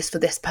just do this for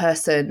this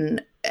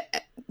person,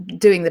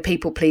 doing the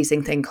people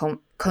pleasing thing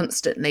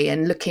constantly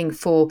and looking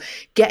for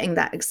getting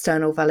that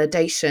external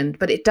validation.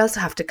 But it does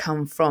have to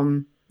come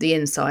from the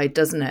inside,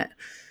 doesn't it?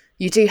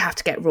 You do have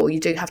to get raw. You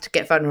do have to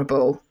get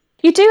vulnerable.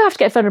 You do have to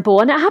get vulnerable.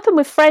 And it happened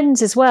with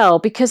friends as well,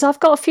 because I've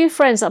got a few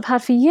friends that I've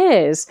had for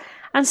years.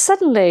 And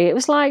suddenly it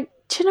was like,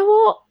 do you know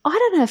what? I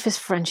don't know if this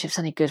friendship's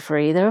any good for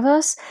either of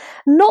us.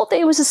 Not that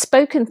it was a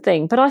spoken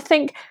thing, but I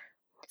think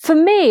for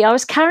me, I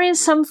was carrying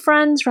some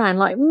friends around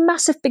like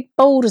massive big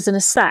boulders in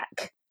a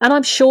sack. And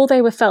I'm sure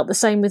they felt the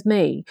same with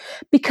me.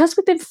 Because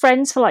we've been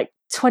friends for like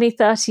 20,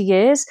 30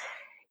 years,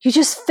 you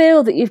just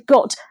feel that you've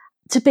got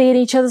to be in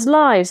each other's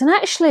lives. And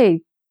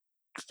actually,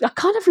 I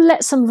kind of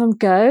let some of them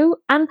go.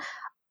 And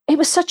it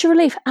was such a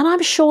relief. And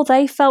I'm sure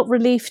they felt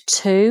relief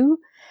too.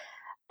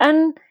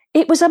 And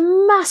it was a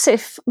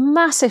massive,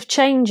 massive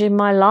change in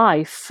my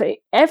life.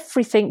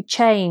 Everything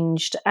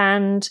changed.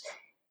 And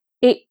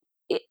it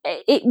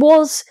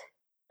was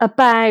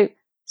about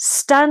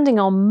standing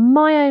on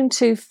my own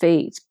 2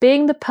 feet,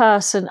 being the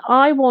person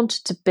I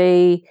wanted to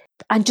be,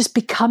 and just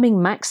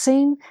becoming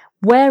Maxine,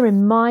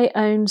 wearing my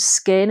own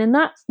skin. And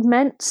that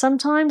meant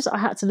sometimes I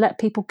had to let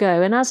people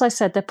go. And as I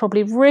said, they're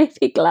probably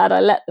really glad I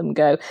let them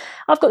go.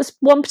 I've got this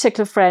one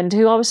particular friend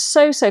who I was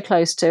so, so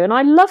close to, and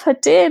I love her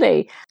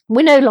dearly.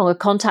 We no longer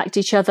contact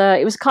each other.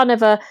 It was kind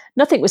of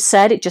nothing was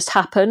said, it just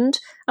happened.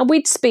 And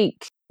we'd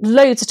speak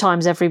loads of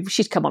times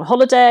she'd come on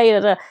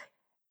holiday.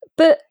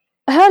 But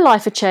her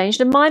life had changed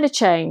and mine had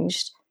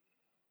changed.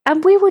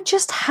 And we were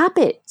just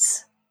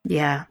habits.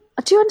 Yeah.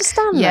 Do you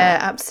understand that? Yeah,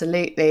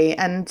 absolutely.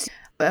 And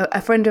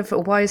a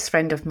wise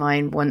friend of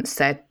mine once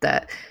said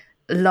that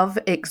love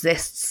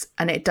exists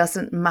and it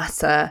doesn't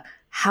matter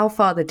how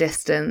far the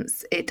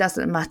distance, it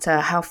doesn't matter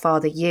how far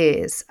the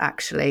years,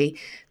 actually,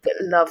 that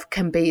love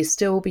can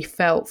still be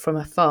felt from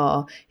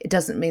afar. It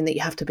doesn't mean that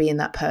you have to be in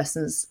that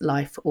person's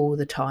life all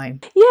the time.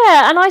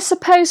 Yeah, and I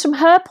suppose from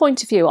her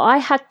point of view, I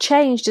had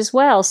changed as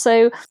well.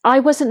 So I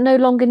wasn't no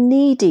longer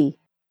needy.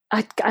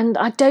 And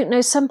I don't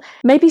know,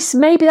 maybe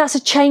that's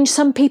a change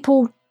some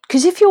people,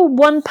 because if you're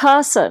one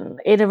person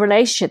in a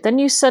relationship, then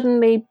you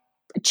suddenly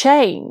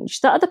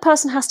change. That other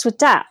person has to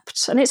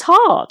adapt, and it's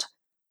hard.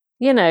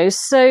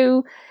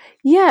 So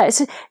yeah,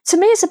 to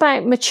me, it's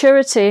about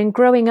maturity and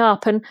growing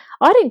up. And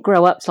I didn't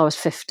grow up till I was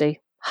 50,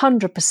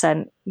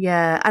 100%.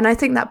 Yeah. And I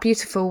think that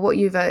beautiful, what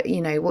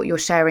what you're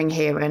sharing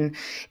here and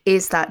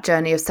is that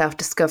journey of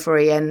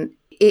self-discovery. And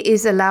it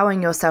is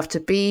allowing yourself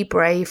to be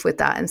brave with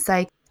that and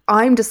say,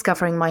 I'm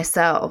discovering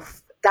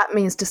myself. That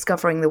means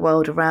discovering the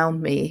world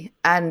around me.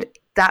 And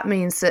that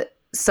means that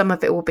some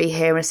of it will be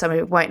here and some of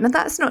it won't. Now,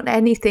 that's not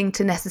anything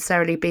to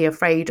necessarily be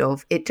afraid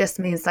of. It just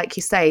means, like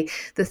you say,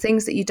 the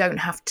things that you don't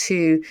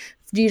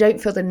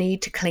feel the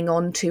need to cling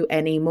on to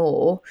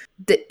anymore,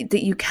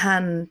 that you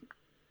can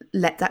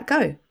let that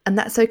go. And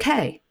that's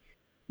okay.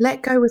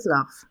 Let go with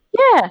love.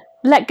 Yeah,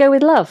 let go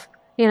with love,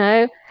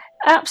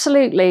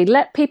 Absolutely.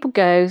 Let people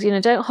go.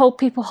 Don't hold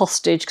people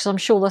hostage, because I'm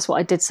sure that's what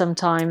I did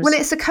sometimes. Well,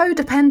 it's a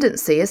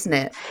codependency, isn't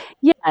it?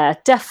 Yeah,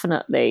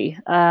 definitely.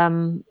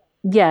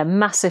 Yeah,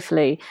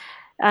 massively.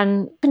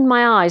 And in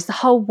my eyes, the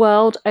whole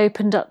world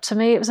opened up to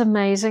me. It was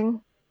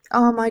amazing.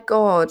 Oh my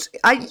God.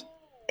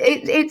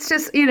 It's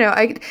just,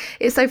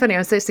 it's so funny. I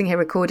was sitting here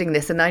recording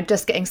this and I'm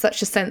just getting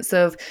such a sense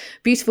of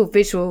beautiful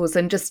visuals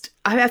and just,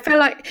 I feel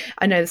like,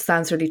 I know this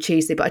sounds really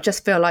cheesy, but I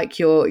just feel like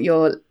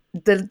the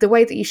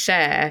way that you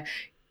share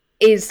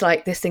is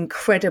like this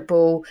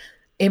incredible,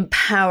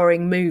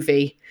 empowering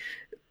movie,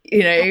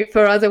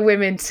 for other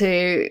women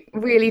to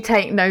really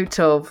take note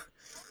of.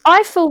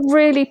 I feel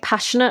really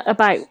passionate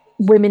about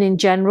women in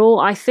general.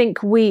 I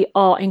think we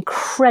are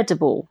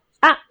incredible,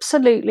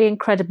 absolutely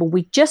incredible.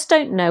 We just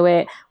don't know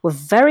it. We're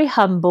very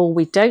humble.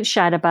 We don't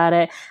shout about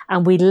it,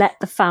 and we let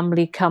the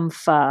family come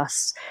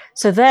first.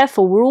 So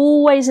therefore, we're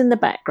always in the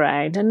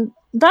background, and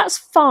that's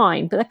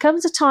fine. But there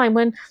comes a time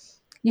when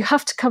you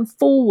have to come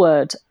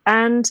forward.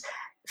 And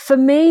for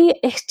me,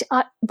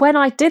 when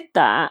I did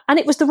that, and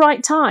it was the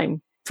right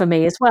time for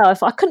me as well.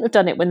 If I couldn't have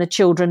done it when the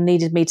children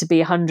needed me to be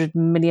 100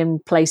 million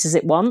places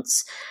at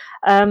once.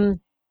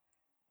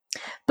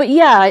 But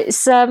yeah,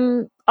 it's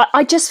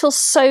I just feel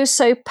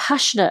so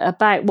passionate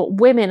about what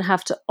women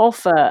have to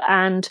offer,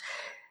 and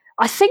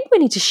I think we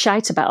need to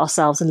shout about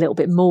ourselves a little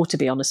bit more, to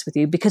be honest with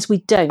you, because we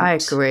don't. I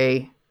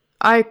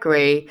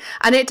agree,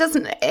 and it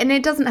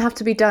doesn't have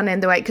to be done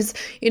in the way, because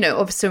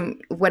obviously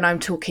when I'm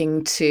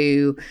talking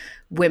to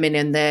women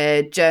in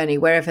their journey,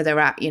 wherever they're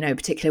at,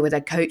 particularly with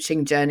their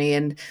coaching journey,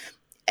 and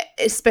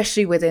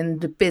especially within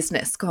the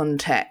business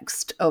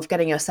context of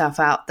getting yourself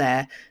out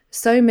there,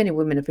 so many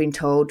women have been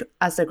told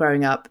as they're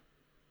growing up,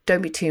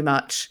 don't be too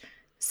much,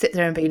 sit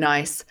there and be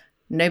nice,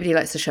 nobody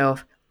likes to show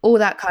off, all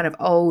that kind of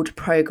old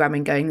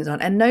programming going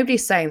on. And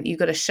nobody's saying that you've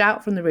got to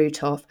shout from the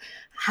rooftop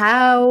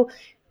how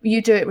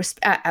you do it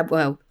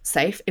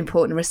safe,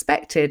 important,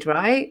 respected,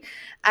 right?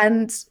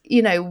 And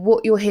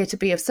what you're here to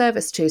be of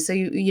service to. So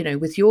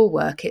with your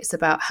work, it's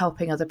about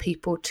helping other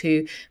people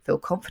to feel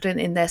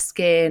confident in their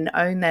skin,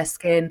 own their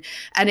skin.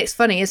 And it's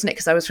funny, isn't it,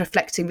 because I was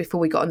reflecting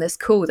before we got on this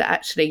call that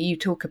actually you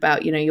talk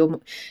about your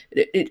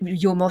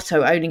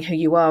motto, owning who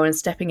you are and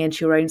stepping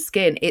into your own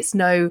skin. It's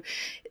no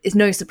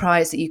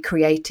surprise that you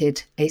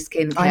created a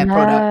skincare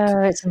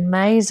product. It's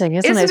amazing,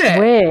 isn't it? It's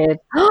weird.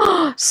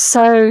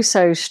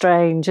 So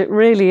strange. It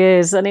really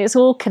is. And it's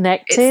all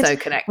connected. It's so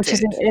connected. Which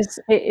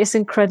it's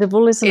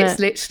incredible, isn't it? It's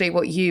literally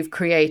what you've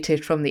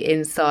created from the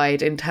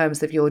inside in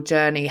terms of your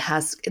journey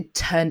has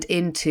turned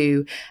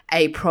into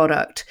a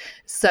product.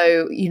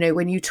 So,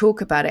 when you talk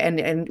about it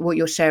and what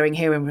you're sharing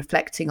here and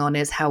reflecting on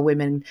is how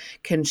women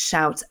can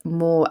shout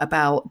more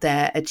about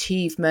their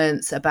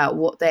achievements, about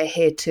what they're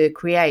here to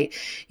create.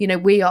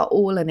 We are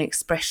all an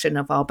expression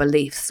of our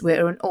beliefs.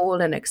 We're all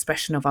an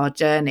expression of our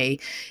journey.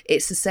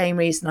 It's the same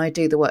reason I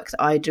do the work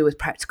that I do with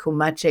Practical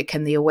Magic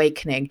and the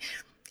Awakening.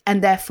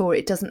 And therefore,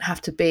 it doesn't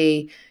have to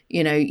be,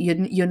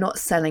 you're not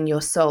selling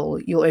your soul.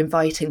 You're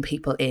inviting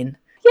people in.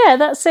 Yeah,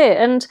 that's it.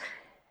 And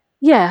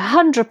yeah,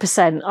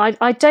 100%.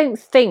 I don't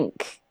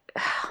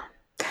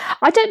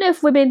know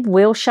if women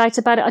will shout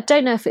about it. I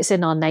don't know if it's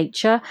in our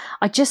nature.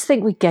 I just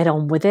think we get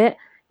on with it.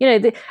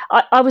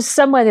 I was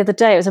somewhere the other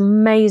day. It was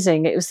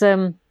amazing. It was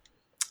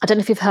I don't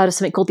know if you've heard of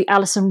something called the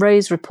Alison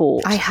Rose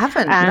Report. I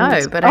haven't,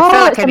 no, but I feel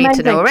like I need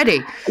to know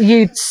already.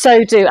 You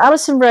so do.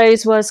 Alison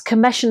Rose was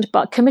commissioned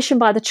by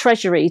the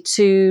Treasury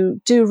to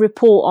do a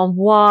report on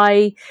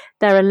why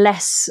there are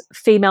less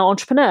female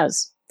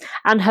entrepreneurs.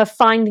 And her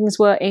findings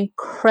were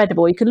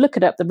incredible. You can look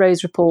it up, the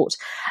Rose Report.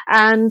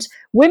 And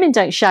women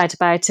don't shout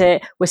about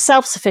it. We're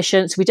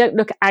self-sufficient. So we don't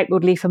look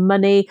outwardly for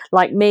money.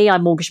 Like me, I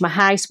mortgage my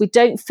house. We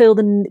don't feel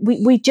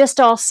we just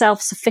are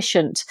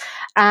self-sufficient.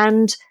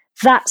 And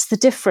That's the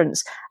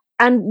difference.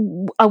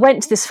 And I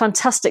went to this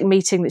fantastic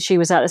meeting that she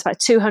was at. There's about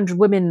 200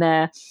 women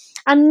there.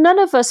 And none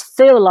of us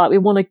feel like we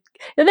want to,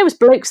 there was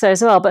blokes there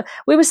as well, but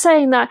we were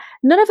saying that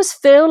none of us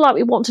feel like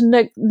we want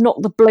to knock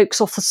the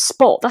blokes off the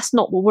spot. That's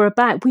not what we're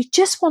about. We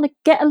just want to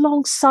get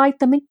alongside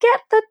them and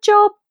get the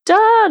job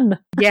done.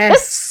 Yes.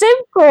 It's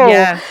simple.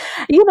 Yeah.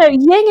 You know,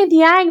 yin and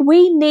yang,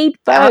 we need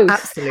both. Oh,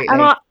 absolutely.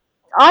 And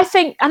I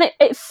think, and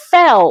it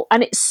felt,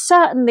 and it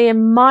certainly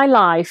in my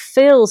life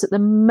feels at the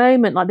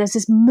moment like there's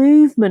this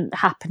movement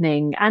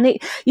happening, and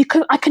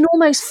I can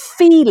almost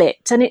feel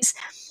it, and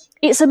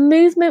it's a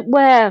movement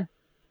where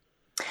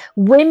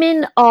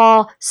women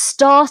are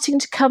starting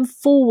to come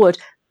forward,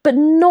 but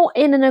not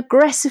in an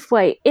aggressive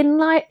way,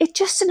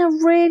 just in a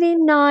really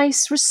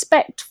nice,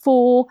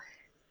 respectful.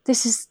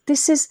 This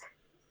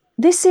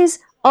is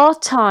our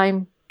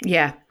time.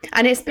 Yeah,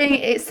 and it's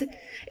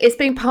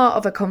being part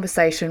of a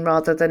conversation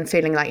rather than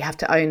feeling like you have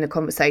to own the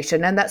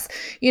conversation. And that's,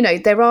 you know,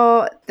 there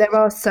are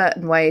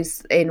certain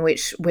ways in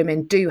which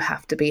women do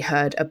have to be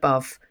heard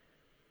above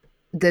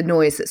the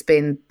noise that's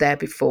been there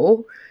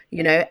before,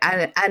 you know,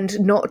 and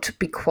not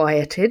be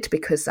quieted,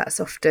 because that's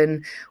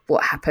often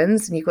what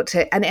happens. And you've got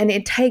to, and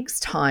it takes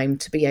time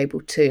to be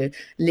able to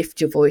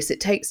lift your voice. It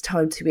takes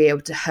time to be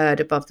able to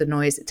heard above the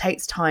noise. It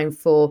takes time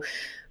for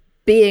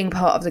being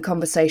part of the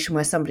conversation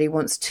where somebody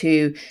wants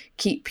to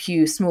keep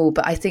you small.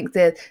 But I think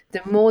that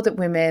the more that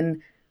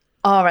women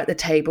are at the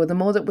table, the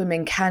more that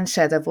women can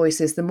share their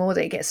voices, the more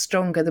that it gets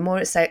stronger, the more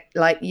it's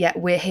like, yeah,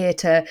 we're here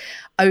to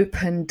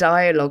open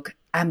dialogue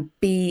and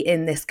be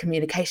in this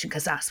communication,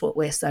 because that's what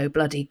we're so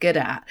bloody good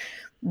at.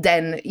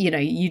 Then, you know,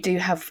 you do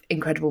have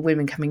incredible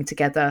women coming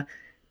together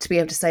to be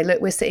able to say,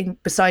 look, we're sitting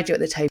beside you at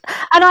the table.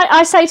 And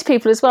I say to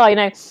people as well, you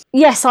know,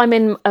 yes, I'm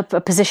in a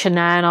position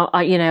now,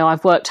 and you know,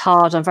 I've worked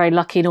hard, I'm very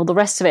lucky, and all the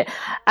rest of it.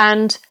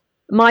 And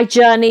my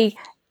journey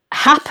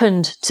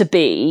happened to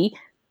be,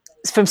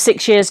 from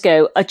 6 years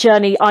ago, a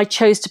journey I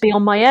chose to be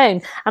on my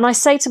own. And I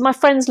say to my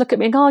friends, look at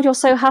me and go, oh, you're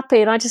so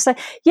happy. And I just say,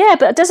 yeah,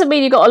 but it doesn't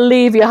mean you've got to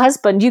leave your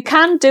husband. You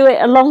can do it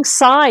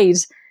alongside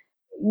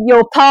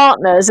your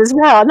partners as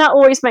well. And that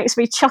always makes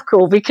me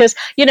chuckle, because,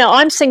 you know,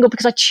 I'm single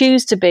because I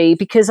choose to be,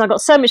 because I've got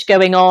so much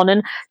going on.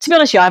 And to be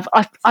honest with you,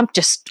 I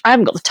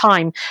haven't got the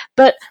time.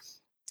 But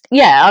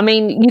yeah, I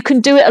mean, you can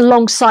do it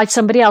alongside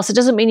somebody else. It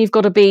doesn't mean you've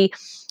got to be,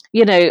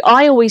 you know,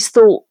 I always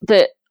thought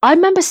that, I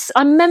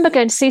remember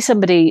going to see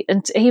somebody,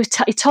 and he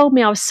told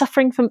me I was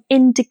suffering from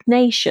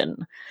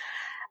indignation.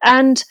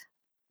 And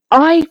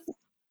I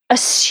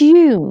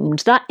assumed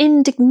that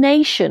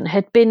indignation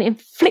had been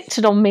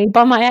inflicted on me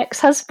by my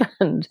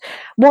ex-husband.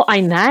 What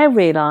I now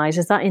realise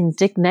is that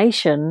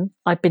indignation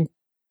I've been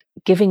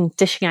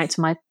dishing out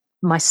to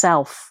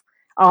myself.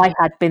 I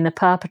had been the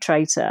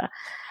perpetrator.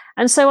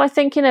 And so I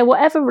think, you know,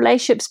 whatever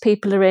relationships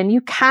people are in,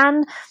 you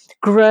can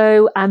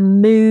grow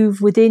and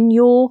move within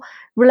your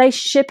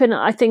relationship. And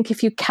I think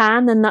if you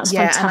can, then that's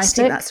fantastic. And I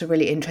think that's a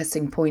really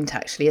interesting point,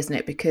 actually, isn't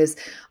it? Because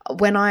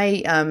when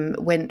I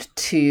went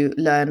to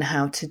learn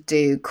how to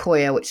do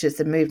Koya, which is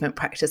the movement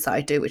practice that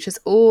I do, which is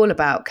all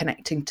about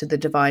connecting to the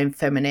divine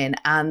feminine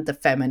and the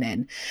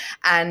feminine.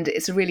 And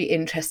it's really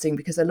interesting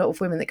because a lot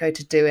of women that go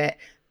to do it,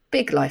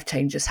 big life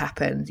changes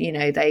happen. You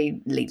know, they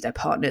leave their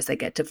partners, they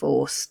get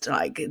divorced,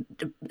 like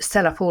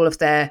sell up all of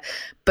their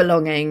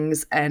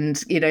belongings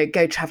and, you know,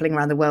 go traveling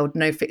around the world,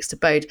 no fixed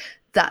abode.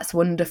 That's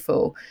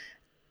wonderful.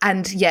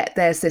 And yet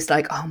there's this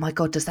like, oh my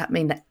God, does that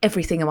mean that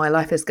everything in my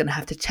life is going to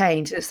have to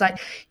change? It's like,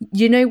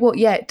 you know what?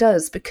 Yeah, it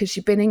does, because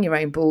you've been in your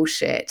own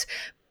bullshit.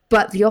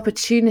 But the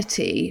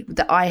opportunity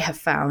that I have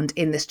found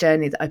in this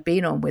journey that I've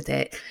been on with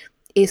it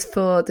is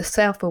for the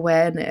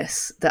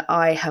self-awareness that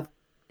I have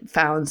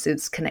found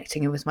since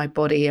connecting with my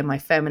body and my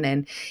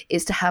feminine,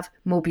 is to have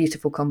more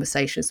beautiful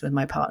conversations with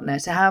my partner,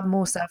 to have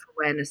more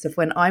self-awareness of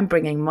when I'm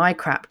bringing my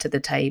crap to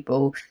the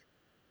table,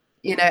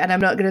 you know. And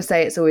I'm not going to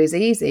say it's always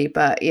easy,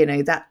 but you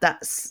know,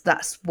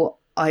 that's what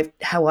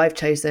how I've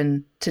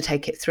chosen to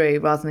take it through,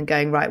 rather than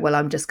going, right, well,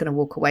 I'm just going to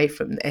walk away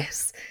from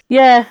this.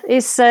 Yeah,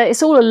 it's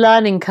all a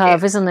learning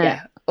curve, isn't it?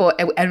 Yeah.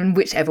 And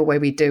whichever way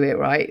we do it,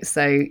 right?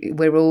 So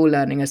we're all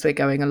learning as we're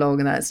going along,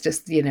 and that's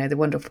just, you know, the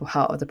wonderful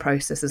part of the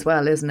process as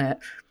well, isn't it?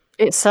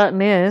 It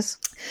certainly is.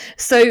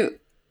 So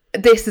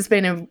this has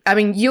been I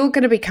mean, you're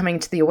going to be coming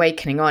to the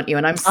Awakening, aren't you?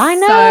 And I'm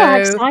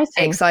so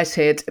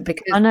excited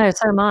because I know,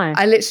 so am I.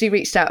 I literally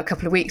reached out a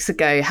couple of weeks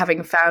ago,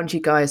 having found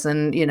you guys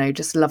and, you know,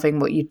 just loving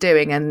what you're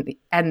doing.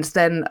 And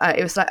then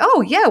it was like,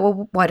 oh yeah,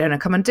 well, why don't I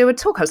come and do a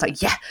talk? I was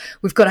like, yeah,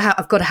 I've got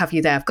to have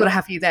you there. I've got to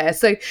have you there.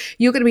 So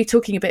you're going to be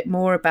talking a bit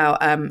more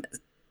about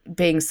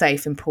being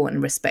safe,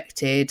 important,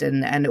 respected,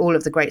 and all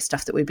of the great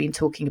stuff that we've been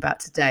talking about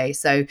today.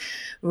 So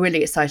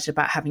really excited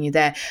about having you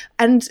there.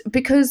 And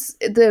because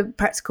the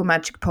Practical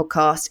Magic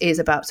podcast is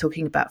about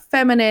talking about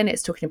feminine,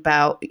 it's talking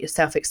about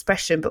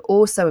self-expression, but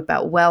also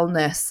about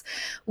wellness.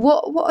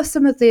 What are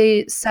some of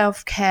the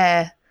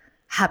self-care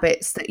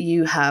habits that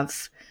you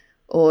have,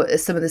 or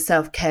some of the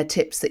self-care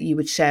tips that you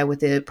would share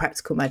with the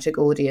Practical Magic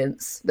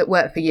audience that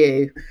work for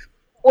you?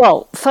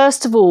 Well,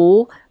 first of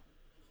all,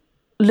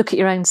 look at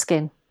your own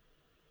skin.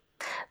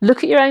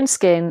 look at your own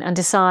skin and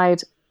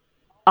decide,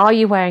 are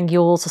you wearing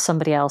yours or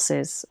somebody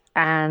else's?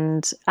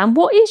 And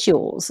what is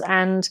yours?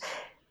 And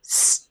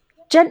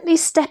gently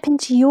step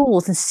into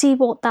yours and see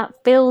what that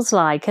feels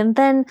like. And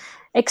then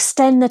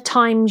extend the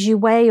times you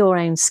wear your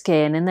own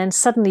skin. And then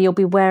suddenly you'll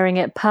be wearing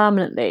it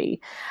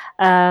permanently.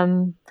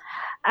 And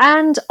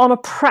on a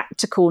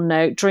practical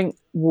note, drink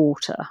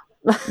water.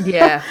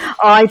 Yeah.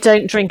 I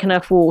don't drink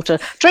enough water.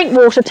 Drink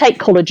water, take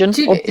collagen,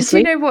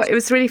 obviously. Do you know what? It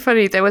was really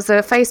funny. There was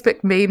a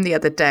Facebook meme the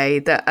other day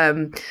that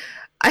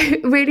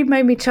it really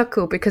made me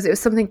chuckle, because it was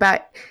something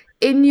about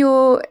in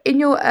your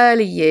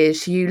early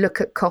years, you look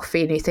at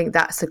coffee and you think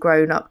that's a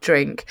grown-up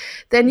drink.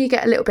 Then you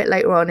get a little bit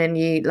later on and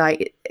you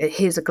like,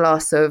 here's a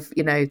glass of,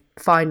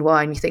 fine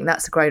wine. You think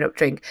that's a grown-up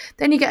drink.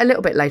 Then you get a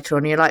little bit later on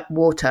and you're like,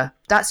 water.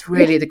 That's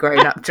really the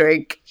grown-up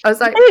drink. I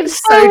was like,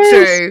 it's so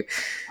true.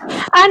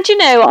 And,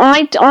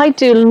 I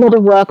do a lot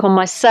of work on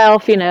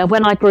myself.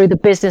 When I grew the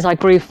business, I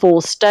grew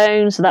 4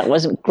 stones. So that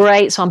wasn't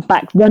great. So I'm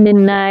back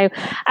running now.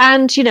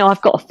 And,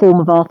 I've got a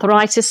form of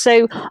arthritis.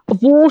 So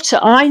water,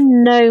 I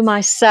know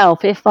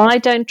myself, if I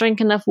don't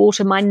drink enough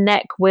water, my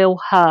neck will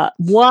hurt.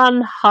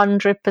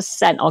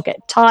 100%. I'll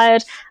get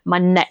tired. My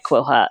neck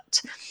will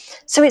hurt.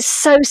 So it's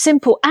so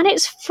simple and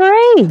it's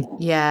free.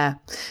 Yeah.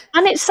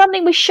 And it's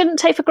something we shouldn't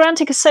take for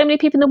granted, because so many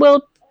people in the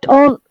world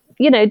don't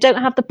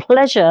have the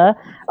pleasure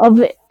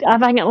of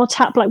having it on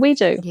tap like we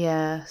do.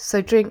 Yeah.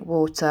 So drink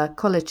water,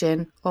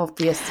 collagen,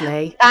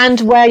 obviously.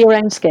 And wear your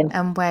own skin.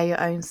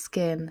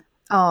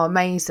 Oh,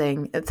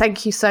 amazing.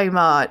 Thank you so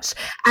much.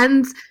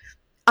 And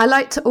I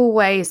like to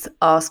always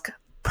ask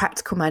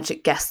Practical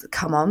Magic guests that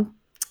come on,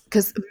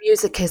 because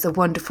music is a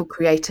wonderful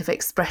creative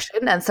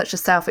expression and such a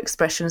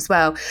self-expression as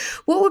well.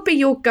 What would be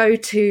your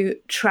go-to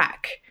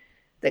track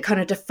that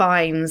kind of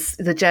defines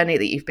the journey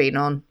that you've been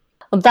on?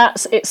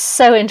 It's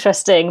so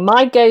interesting.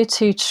 My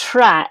go-to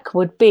track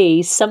would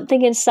be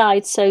Something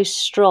Inside So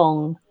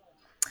Strong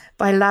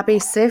by Labi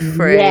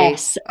Siffre.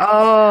 Yes.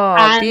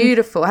 Oh,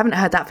 beautiful. I haven't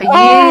heard that for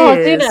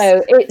years.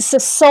 It's a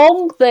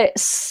song that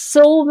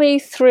saw me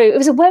through. It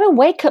was a women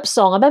wake-up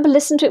song. I remember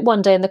listening to it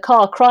one day in the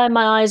car, crying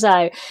my eyes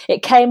out.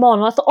 It came on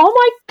and I thought,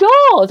 oh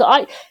my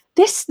God,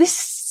 this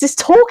is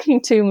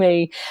talking to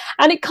me.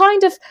 And it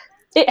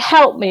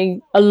helped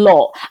me a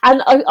lot.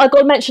 And I got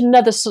to mention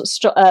another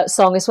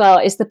song as well,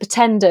 is the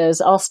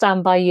Pretenders, I'll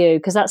Stand By You,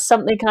 because that's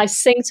something I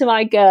sing to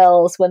my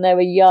girls when they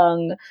were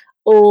young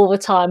all the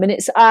time. And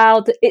it's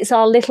our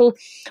little,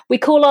 we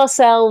call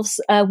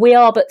ourselves We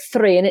Are But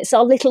Three, and it's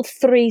our little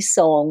 3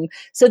 song.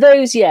 So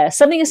those,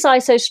 Something Inside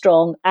So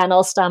Strong and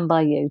I'll Stand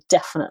By You,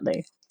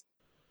 definitely.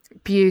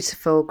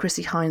 Beautiful.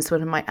 Chrissie Hynde,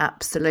 one of my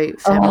absolute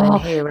feminine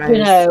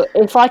heroes.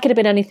 If I could have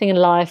been anything in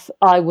life,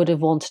 I would have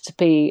wanted to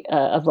be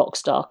a rock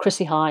star.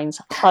 Chrissie Hynde,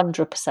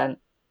 100%.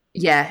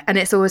 Yeah, and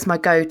it's always my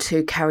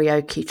go-to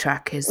karaoke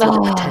track is the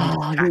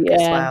Pretenders track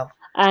as well.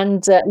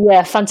 And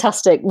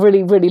fantastic.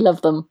 Really, really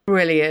love them.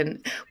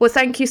 Brilliant. Well,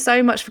 thank you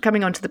so much for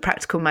coming on to the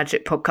Practical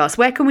Magic podcast.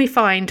 Where can we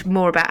find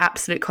more about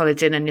Absolute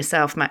Collagen and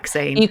yourself,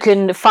 Maxine? You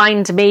can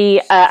find me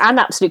and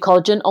Absolute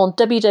Collagen on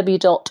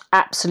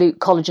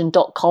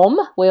www.absolutecollagen.com.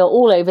 We are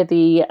all over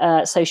the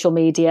social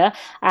media,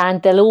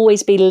 and there'll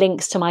always be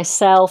links to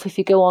myself. If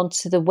you go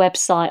onto the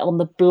website, on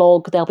the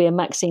blog, there'll be a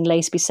Maxine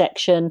Laceby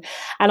section.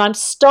 And I'm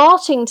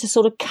starting to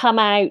sort of come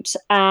out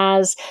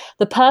as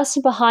the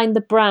person behind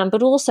the brand,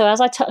 but also, as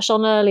I touched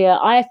on earlier,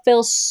 I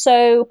feel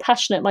so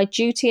passionate. My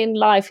duty in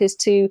life is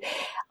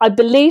I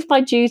believe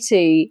my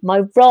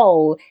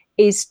role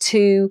is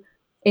to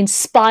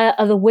inspire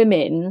other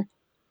women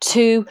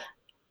to,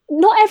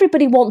 not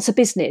everybody wants a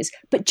business,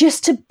 but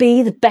just to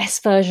be the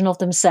best version of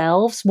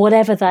themselves,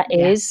 whatever that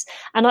is.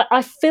 And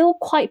I feel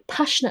quite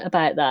passionate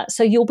about that.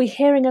 So you'll be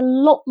hearing a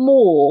lot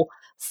more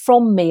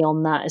from me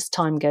on that as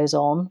time goes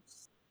on.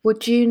 Well,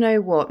 do you know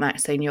what,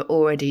 Maxine? You're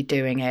already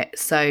doing it.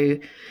 So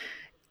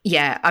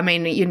yeah, I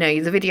mean, the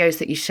videos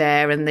that you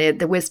share and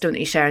the wisdom that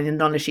you share and the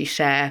knowledge you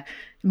share,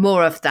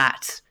 more of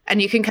that.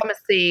 And you can come and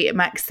see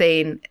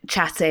Maxine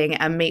chatting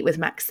and meet with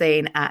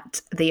Maxine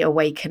at The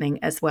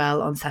Awakening as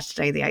well on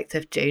Saturday, the 8th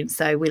of June.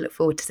 So we look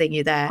forward to seeing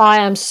you there. I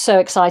am so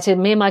excited.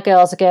 Me and my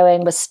girls are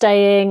going. We're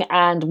staying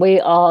and we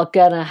are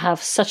going to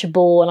have such a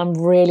ball, and I'm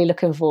really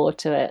looking forward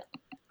to it.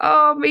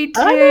 Oh, me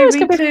too. I know, it's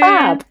going to be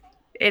fab.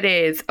 It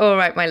is. All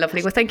right, my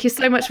lovely. Well, thank you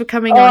so much for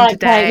coming on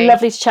today. Kate,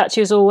 lovely to chat to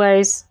you as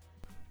always.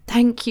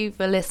 Thank you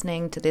for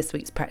listening to this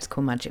week's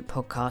Practical Magic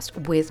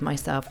podcast with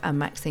myself and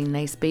Maxine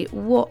Laceby.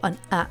 What an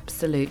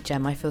absolute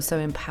gem. I feel so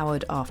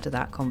empowered after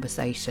that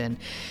conversation.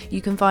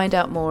 You can find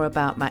out more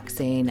about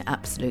Maxine,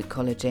 Absolute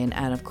Collagen,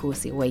 and of course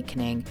The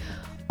Awakening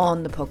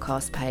on the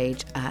podcast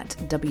page at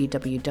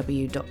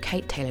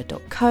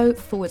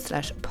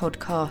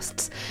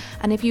www.katetaylor.co/podcasts.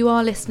 And if you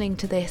are listening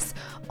to this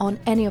on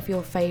any of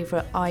your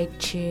favourite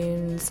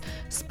iTunes,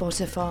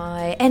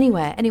 Spotify,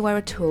 anywhere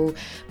at all,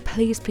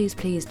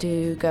 please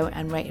do go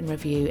and rate and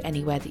review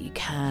anywhere that you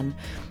can.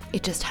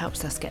 It just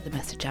helps us get the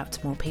message out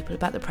to more people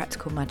about the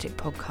Practical Magic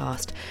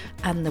podcast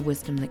and the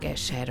wisdom that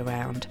gets shared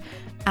around.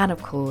 And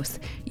of course,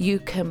 you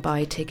can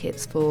buy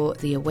tickets for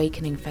the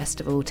Awakening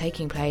Festival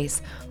taking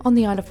place on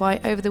the Isle of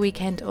Wight over the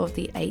weekend of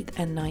the 8th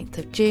and 9th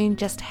of June.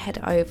 Just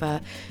head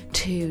over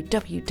to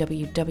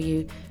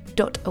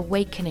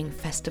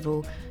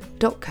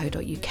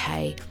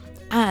www.awakeningfestival.co.uk.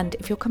 And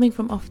if you're coming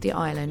from off the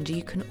island,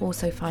 you can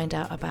also find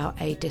out about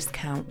a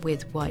discount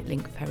with Wight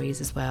Link ferries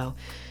as well.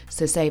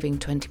 So saving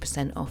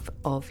 20% off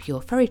of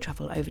your ferry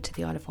travel over to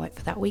the Isle of Wight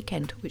for that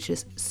weekend, which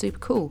is super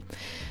cool.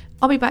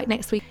 I'll be back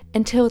next week.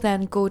 Until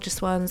then,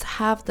 gorgeous ones,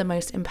 have the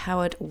most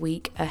empowered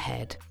week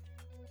ahead.